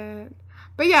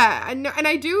 But yeah, I know, and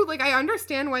I do, I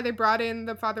understand why they brought in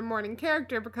the Father Morning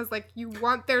character, because, you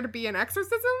want there to be an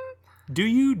exorcism. Do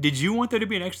you? Did you want there to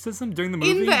be an exorcism during the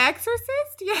movie? In The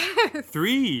Exorcist? Yes.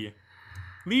 3.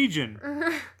 Legion.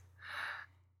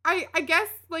 I guess,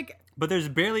 But there's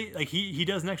barely, he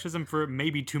does an exorcism for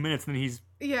maybe 2 minutes, and then he's...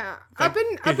 Yeah.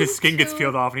 His skin gets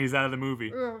peeled off, and he's out of the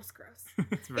movie. Oh, it's gross.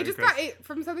 It's very It just gross. got,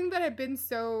 from something that had been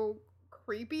so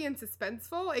creepy and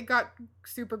suspenseful, it got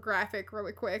super graphic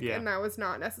really quick, and that was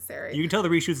not necessary. You can tell the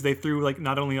reshoots, they threw,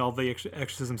 not only all the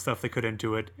exorcism stuff they could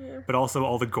into it, but also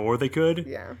all the gore they could.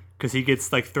 Yeah. Because he gets,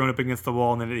 thrown up against the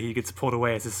wall, and then he gets pulled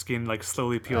away as his skin,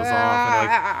 slowly peels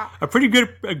off. And, a pretty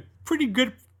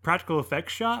good practical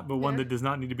effects shot, but one that does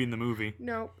not need to be in the movie.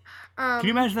 Nope. Can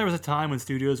you imagine there was a time when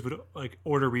studios would,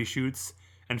 order reshoots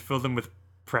and fill them with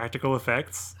practical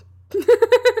effects? Can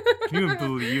you even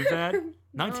believe that?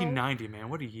 1990, man.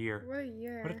 What a year. What a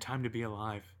year. What a time to be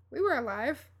alive. We were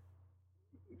alive.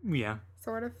 Yeah.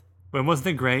 Sort of. But wasn't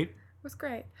it great? It was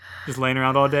great. Just laying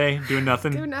around all day, doing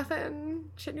nothing? Doing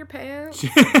nothing. Shit in your pants.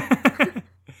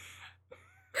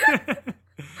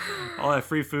 All that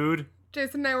free food.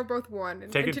 Jason and I were both one.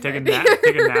 Taking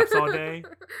naps all day.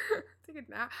 Taking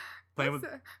nap. Playing with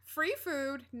free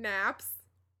food, naps.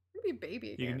 I'm gonna be a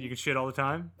baby again. You can shit all the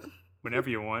time, whenever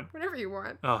you want. Whenever you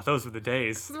want. Oh, those were the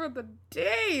days. Those were the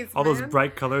days. All man. those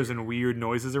bright colors and weird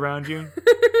noises around you.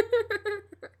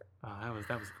 Oh,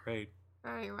 that was great.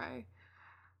 Anyway,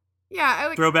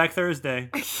 yeah, Throwback Thursday.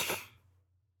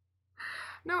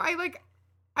 No, I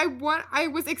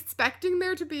was expecting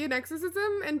there to be an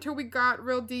exorcism until we got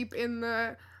real deep in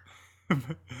the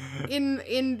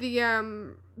in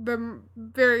the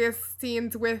various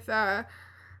scenes with what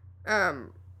I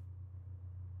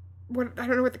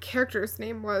don't know what the character's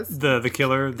name was. The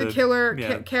killer. The killer,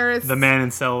 yeah. Karras. The man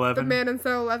in cell 11. The man in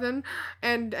cell 11,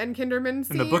 and Kinderman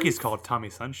scenes. And the book is called Tommy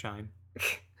Sunshine.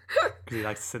 Because he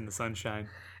likes to sit in the sunshine.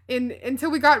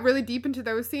 Until we got really deep into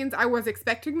those scenes, I was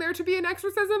expecting there to be an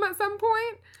exorcism at some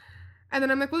point. And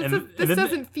then I'm like, well, this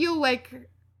doesn't feel like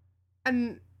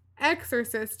an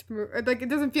exorcist movie. It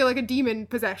doesn't feel like a demon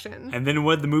possession. And then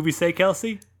what did the movie say,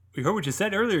 Kelsey? We heard what you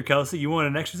said earlier, Kelsey. You want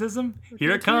an exorcism?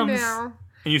 Here it comes. Now.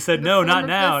 And you said, no, not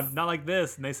now. Not like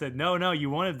this. And they said, no, you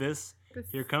wanted this.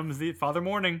 Here comes the Father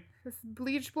Morning. This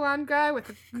bleached blonde guy with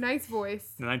a nice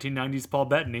voice. The 1990s Paul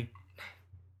Bettany.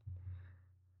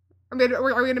 Are we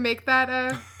going to make that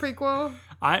a prequel?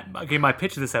 Okay, my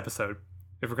pitch of this episode,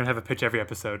 if we're going to have a pitch every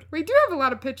episode. We do have a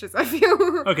lot of pitches, I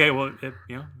feel. Okay, well,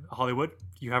 Hollywood,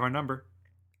 you have our number.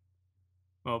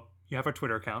 Well, you have our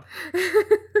Twitter account.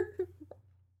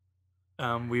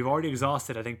 We've already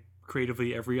exhausted, I think,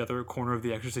 creatively every other corner of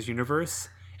the Exorcist universe,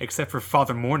 except for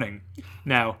Father Morning.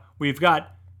 Now, we've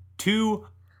got 2,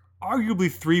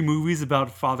 arguably 3 movies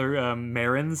about Father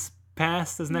Marin's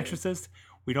past as an exorcist.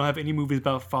 We don't have any movies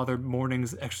about Father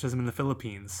Morning's exorcism in the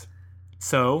Philippines.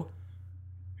 So,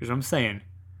 here's what I'm saying.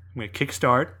 I'm going to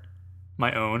kickstart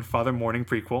my own Father Morning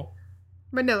prequel.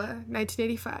 Manila,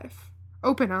 1985.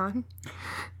 Open on.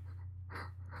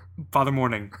 Father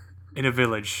Morning, in a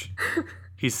village.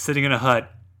 He's sitting in a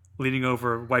hut, leaning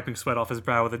over, wiping sweat off his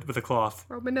brow with a cloth.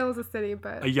 Well, Manila's a city,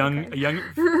 but...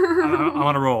 I'm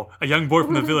on a roll. A young boy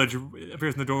from the village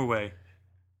appears in the doorway.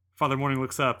 Father Morning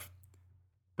looks up.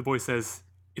 The boy says,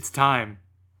 "It's time."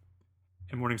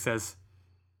 And Morning says,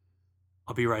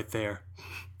 "I'll be right there."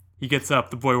 He gets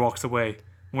up. The boy walks away.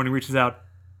 Morning reaches out,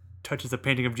 touches a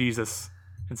painting of Jesus,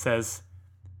 and says,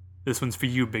 "This one's for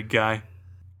you, big guy."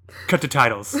 Cut to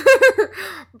titles.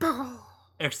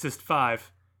 Exorcist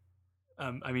 5.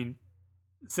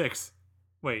 6.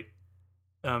 Wait.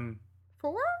 4?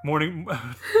 Morning.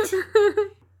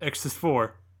 Exorcist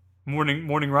 4.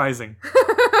 Morning Rising.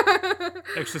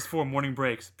 Exorcist 4. Morning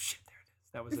Breaks. Shit,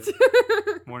 there it is. That was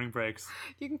it. Morning Breaks.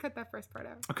 You can cut that first part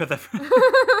out. I'll cut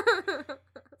that.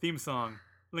 Theme song.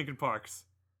 Linkin Park,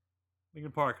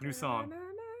 new song.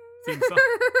 Theme song.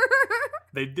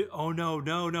 They do. Oh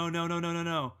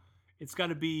no. It's got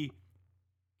to be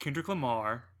Kendrick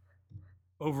Lamar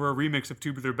over a remix of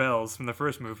Tubular Bells from the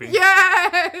first movie.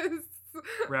 Yes.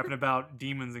 Rapping about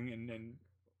demons and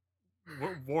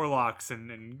warlocks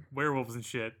and werewolves and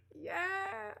shit.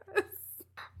 Yes.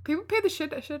 People pay the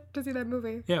shit to see that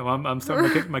movie. Yeah, well, I'm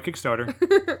starting my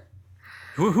Kickstarter.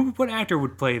 What actor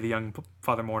would play the young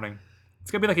Father Morning? It's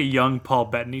gonna be like a young Paul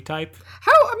Bettany type.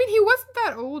 I mean, he wasn't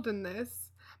that old in this.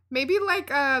 Maybe like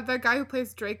the guy who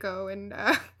plays Draco in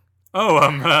Harry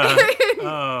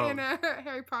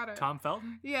Potter. Tom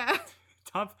Felton? Yeah.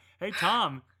 Hey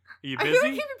Tom, are you I busy?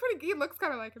 feel like he looks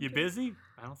kind of like him. You too. busy?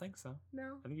 I don't think so.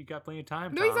 No. I think you got plenty of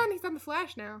time. No, Tom. he's on the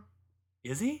Flash now.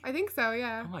 Is he? I think so.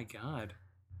 Yeah. Oh my god.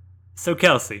 So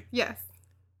Kelsey, Yes.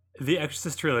 The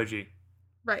Exorcist trilogy.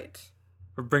 Right.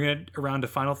 We're bringing it around to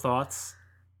final thoughts.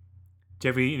 Do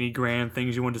you have any grand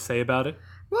things you want to say about it?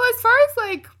 Well, as far as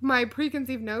like my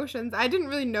preconceived notions, I didn't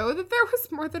really know that there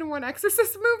was more than one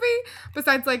Exorcist movie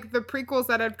besides like the prequels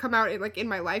that had come out in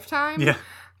my lifetime. Yeah.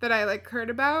 That I like heard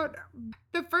about.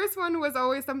 The first one was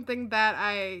always something that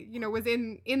I, was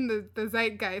in the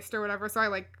zeitgeist or whatever, so I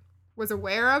like was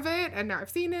aware of it, and now I've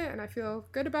seen it and I feel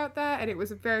good about that, and it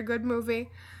was a very good movie.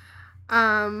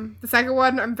 The second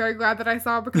one I'm very glad that I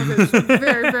saw because it's a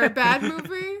very, very bad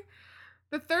movie.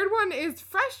 The third one is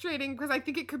frustrating because I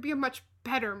think it could be a much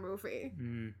better movie.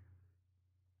 Mm.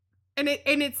 And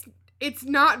it's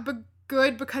not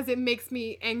good because it makes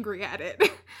me angry at it.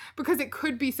 Because it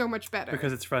could be so much better.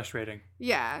 Because it's frustrating.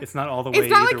 Yeah. It's not all the way It's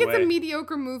not like either it's way. a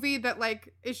mediocre movie that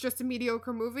like it's just a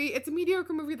mediocre movie. It's a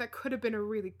mediocre movie that could have been a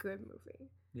really good movie.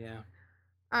 Yeah.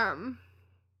 But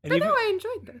even, no, I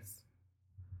enjoyed this.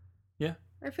 Yeah.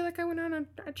 I feel like I went on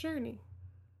a journey.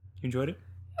 You enjoyed it?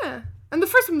 Yeah. And the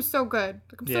first one was so good.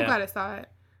 Like, I'm so Yeah. glad I saw it.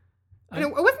 And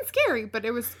it wasn't scary, but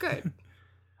it was good.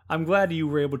 I'm glad you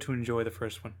were able to enjoy the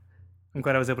first one. I'm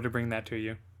glad I was able to bring that to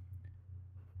you.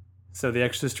 So the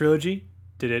Exorcist trilogy,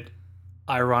 did it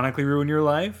ironically ruin your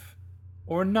life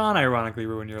or non-ironically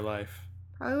ruin your life?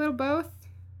 Probably a little both.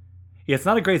 Yeah, it's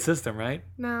not a great system, right?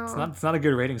 No. It's not a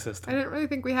good rating I system. didn't really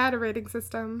think we had a rating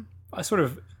system. I sort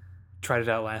of tried it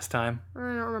out last time. I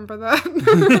don't remember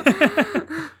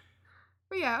that.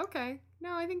 But yeah, okay.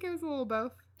 No, I think it was a little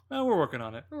both. Well, we're working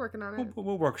on it. We're working on it.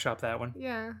 We'll workshop that one.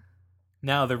 Yeah.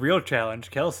 Now the real challenge,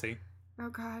 Kelsey. Oh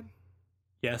God.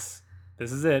 Yes,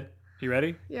 this is it. You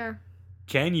ready? Yeah.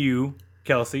 Can you,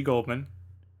 Kelsey Goldman,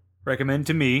 recommend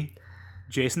to me,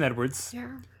 Jason Edwards,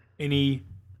 Yeah. any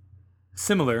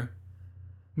similar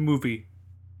movie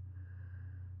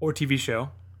or TV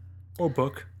show or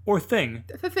book or thing?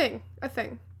 A thing.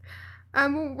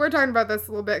 We're talking about this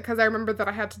a little bit because I remember that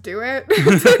I had to do it.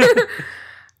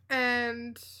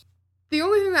 And the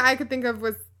only thing that I could think of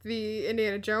was the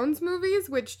Indiana Jones movies,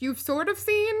 which you've sort of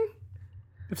seen.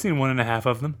 I've seen 1.5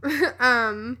 of them.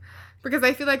 Because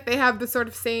I feel like they have the sort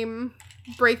of same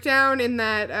breakdown in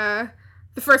that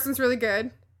the first one's really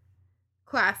good.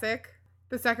 Classic.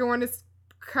 The second one is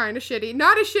kind of shitty.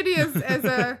 Not as shitty as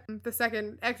the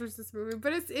second Exorcist movie,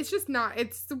 but it's just not.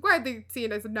 It's widely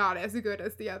seen as not as good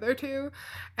as the other two.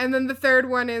 And then the third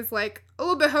one is like a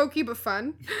little bit hokey but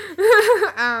fun.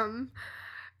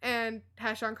 And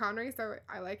has Sean Connery, so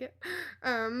I like it.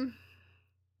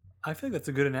 I feel like that's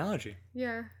a good analogy.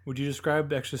 Yeah. Would you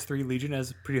describe Exorcist 3 Legion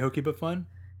as pretty hokey but fun?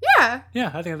 Yeah.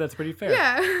 Yeah, I think that's pretty fair.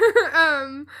 Yeah.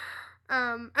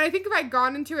 And I think if I'd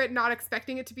gone into it not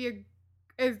expecting it to be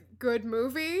a good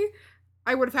movie,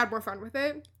 I would have had more fun with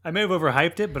it. I may have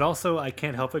overhyped it, but also I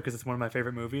can't help it because it's one of my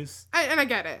favorite movies. And I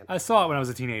get it. I saw it when I was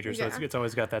a teenager, so Yeah. it's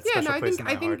always got that Yeah, special no, place in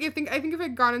my I think heart. if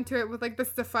I'd gone into it with like this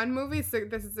is a fun movie, so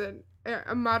this is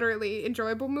a moderately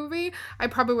enjoyable movie, I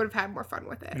probably would have had more fun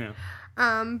with it. Yeah.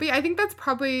 But yeah, I think that's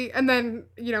probably, and then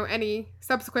any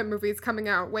subsequent movies coming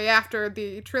out way after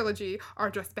the trilogy are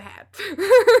just bad,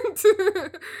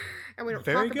 and we don't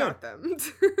Very talk good. about them.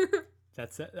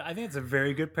 I think it's a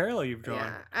very good parallel you've drawn.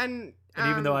 Yeah, and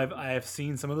even though I have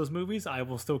seen some of those movies, I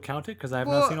will still count it because I have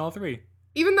Well, not seen all three.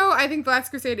 even though I think The Last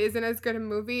Crusade isn't as good a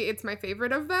movie, it's my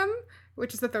favorite of them,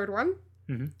 which is the third one.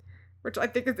 Mm-hmm. Which I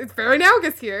think it's very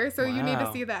analogous here, so you need to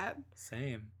Wow. see that.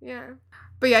 Same. Yeah.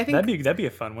 But yeah, I think That'd be a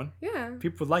fun one. yeah.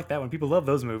 People would like that one. People love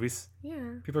those movies.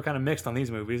 Yeah. People are kind of mixed on these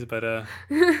movies, but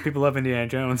people love Indiana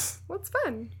Jones. Well, it's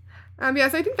fun. Yeah,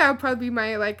 so I think that would probably be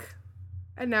my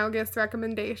analogous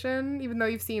recommendation, even though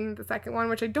you've seen the second one,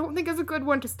 which I don't think is a good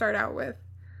one to start out with.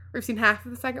 Or you've seen half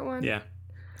of the second one. Yeah.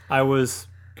 Can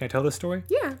I tell this story?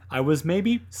 Yeah. I was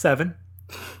maybe 7,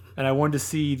 and I wanted to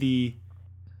see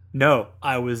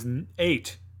I was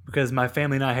 8, because my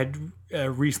family and I had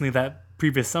recently that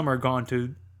previous summer gone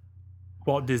to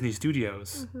Walt Disney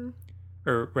Studios,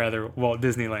 or rather Walt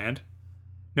Disneyland,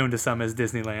 known to some as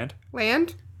Disneyland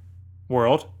Land?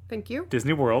 World. Thank you.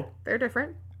 Disney World. They're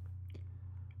different.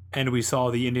 And we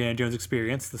saw the Indiana Jones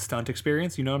experience, the stunt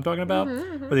experience. You know what I'm talking about?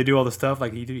 Where they do all the stuff,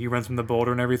 like he runs from the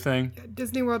boulder and everything. Yeah,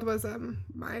 Disney World was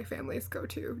my family's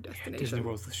go-to destination. Disney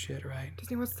World's the shit, right?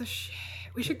 Disney World's the shit.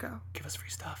 We should go. Give us free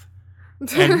stuff.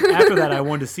 And after that, I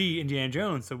wanted to see Indiana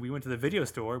Jones, so we went to the video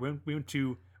store. We went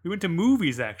to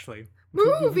movies, actually.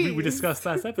 Movies. We discussed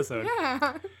last episode.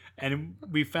 Yeah. And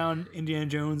we found Indiana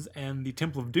Jones and the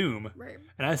Temple of Doom. Right.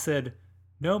 And I said,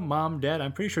 no, Mom, Dad,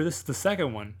 I'm pretty sure this is the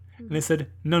second one. And they said,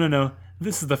 no,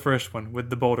 this is the first one with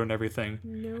the boulder and everything.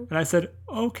 No. And I said,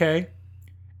 okay.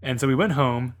 And so we went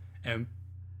home and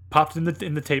popped in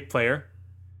the tape player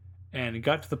and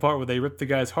got to the part where they ripped the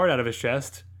guy's heart out of his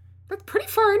chest. That's pretty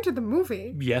far into the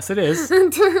movie. Yes, it is.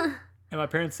 And my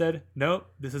parents said, nope,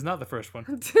 this is not the first one.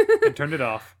 And turned it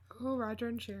off. Oh, Roger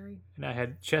and Sherry. And I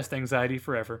had chest anxiety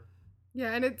forever.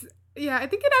 Yeah, and I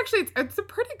think it's a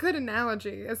pretty good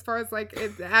analogy as far as like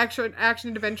it's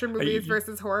action adventure movies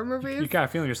versus horror movies. You're kind of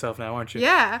feeling yourself now, aren't you?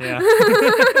 Yeah. Yeah.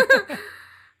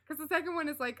 Because the second one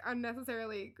is like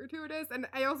unnecessarily gratuitous, and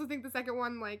I also think the second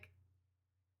one like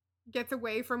gets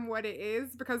away from what it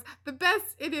is, because the best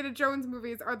Indiana Jones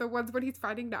movies are the ones when he's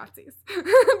fighting Nazis.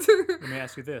 Let me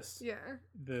ask you this. Yeah.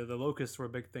 The locusts were a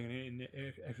big thing in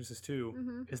Exorcist 2.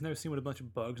 Mm-hmm. Isn't there a scene with a bunch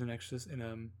of bugs in Exorcist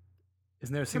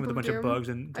Isn't there a scene Temple with a bunch of bugs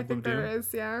in I Temple think of Doom? there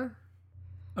is, yeah.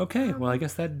 Okay, well, I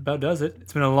guess that about does it.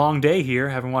 It's been a long day here,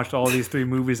 having watched all these 3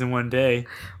 movies in one day.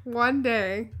 One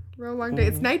day. Real long day.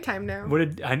 It's nighttime now.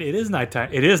 It is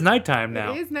nighttime. It is nighttime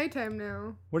now. It is nighttime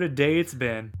now. What a day it's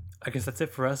been. I guess that's it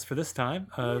for us for this time.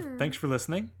 Thanks for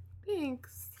listening.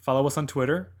 Thanks. Follow us on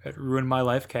Twitter at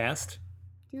RuinMyLifeCast.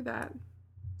 Do that.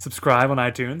 Subscribe on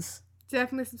iTunes.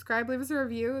 Definitely subscribe. Leave us a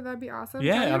review. That'd be awesome.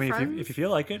 Yeah, Tell your I mean, friends. if you feel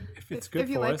like it, if it's good if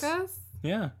you for like us. us.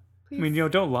 Yeah. Please. I mean,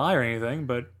 don't lie or anything,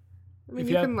 but I mean,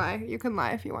 if you can lie. You can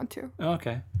lie if you want to.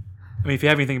 Okay. I mean, if you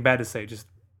have anything bad to say, just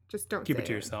don't keep say it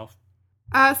to yourself.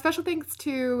 Special thanks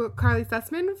to Carly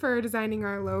Sussman for designing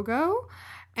our logo.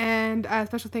 And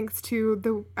special thanks to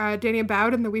the Danny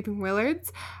Bowd and the Weeping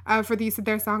Willards for the use of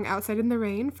their song Outside in the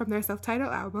Rain from their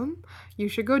self-titled album. You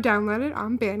should go download it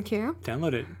on Bandcamp.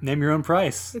 Download it. Name your own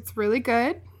price. It's really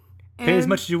good. Pay as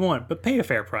much as you want, but pay a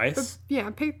fair price.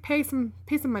 Pay some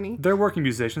money. They're working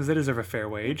musicians. They deserve a fair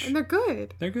wage. And they're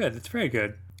good. They're good. It's very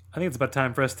good. I think it's about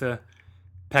time for us to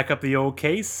pack up the old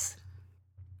case.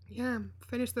 Yeah,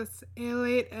 finish this ale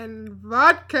 8 and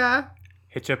vodka.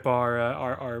 Hitch up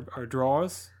our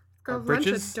drawers, Go our lunch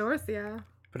britches. at Dorothea.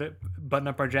 Button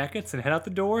up our jackets and head out the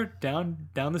door, down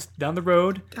the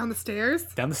road, Down the stairs.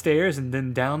 down the stairs, and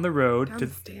then down the road Down the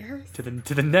stairs. to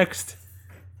the next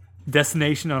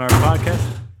destination on our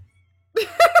podcast. I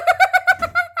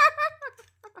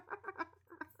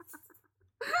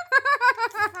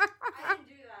didn't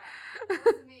do that. That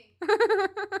was me.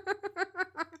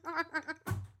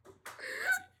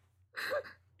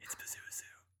 It's Pazuzu.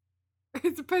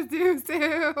 It's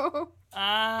Pazuzu.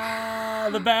 Ah,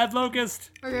 the bad locust.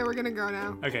 Okay, we're gonna go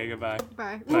now. Okay, goodbye.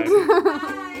 Bye. Bye.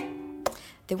 Bye.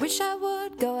 They wish I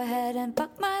would go ahead and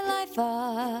fuck my life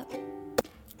up.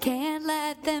 Can't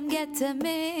let them get to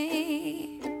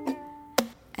me.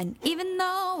 And even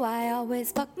though I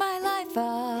always fuck my life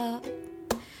up,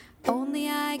 only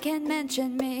I can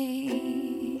mention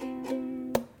me.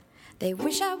 They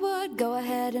wish I would go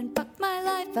ahead and fuck my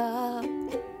life up.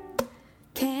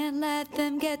 Can't let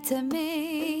them get to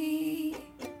me.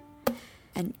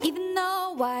 And even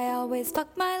though I always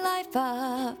fuck my life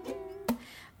up,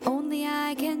 only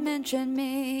I can mention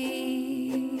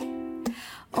me.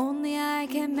 Only I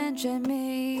can mention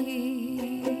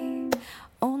me.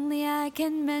 Only I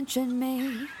can mention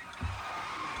me.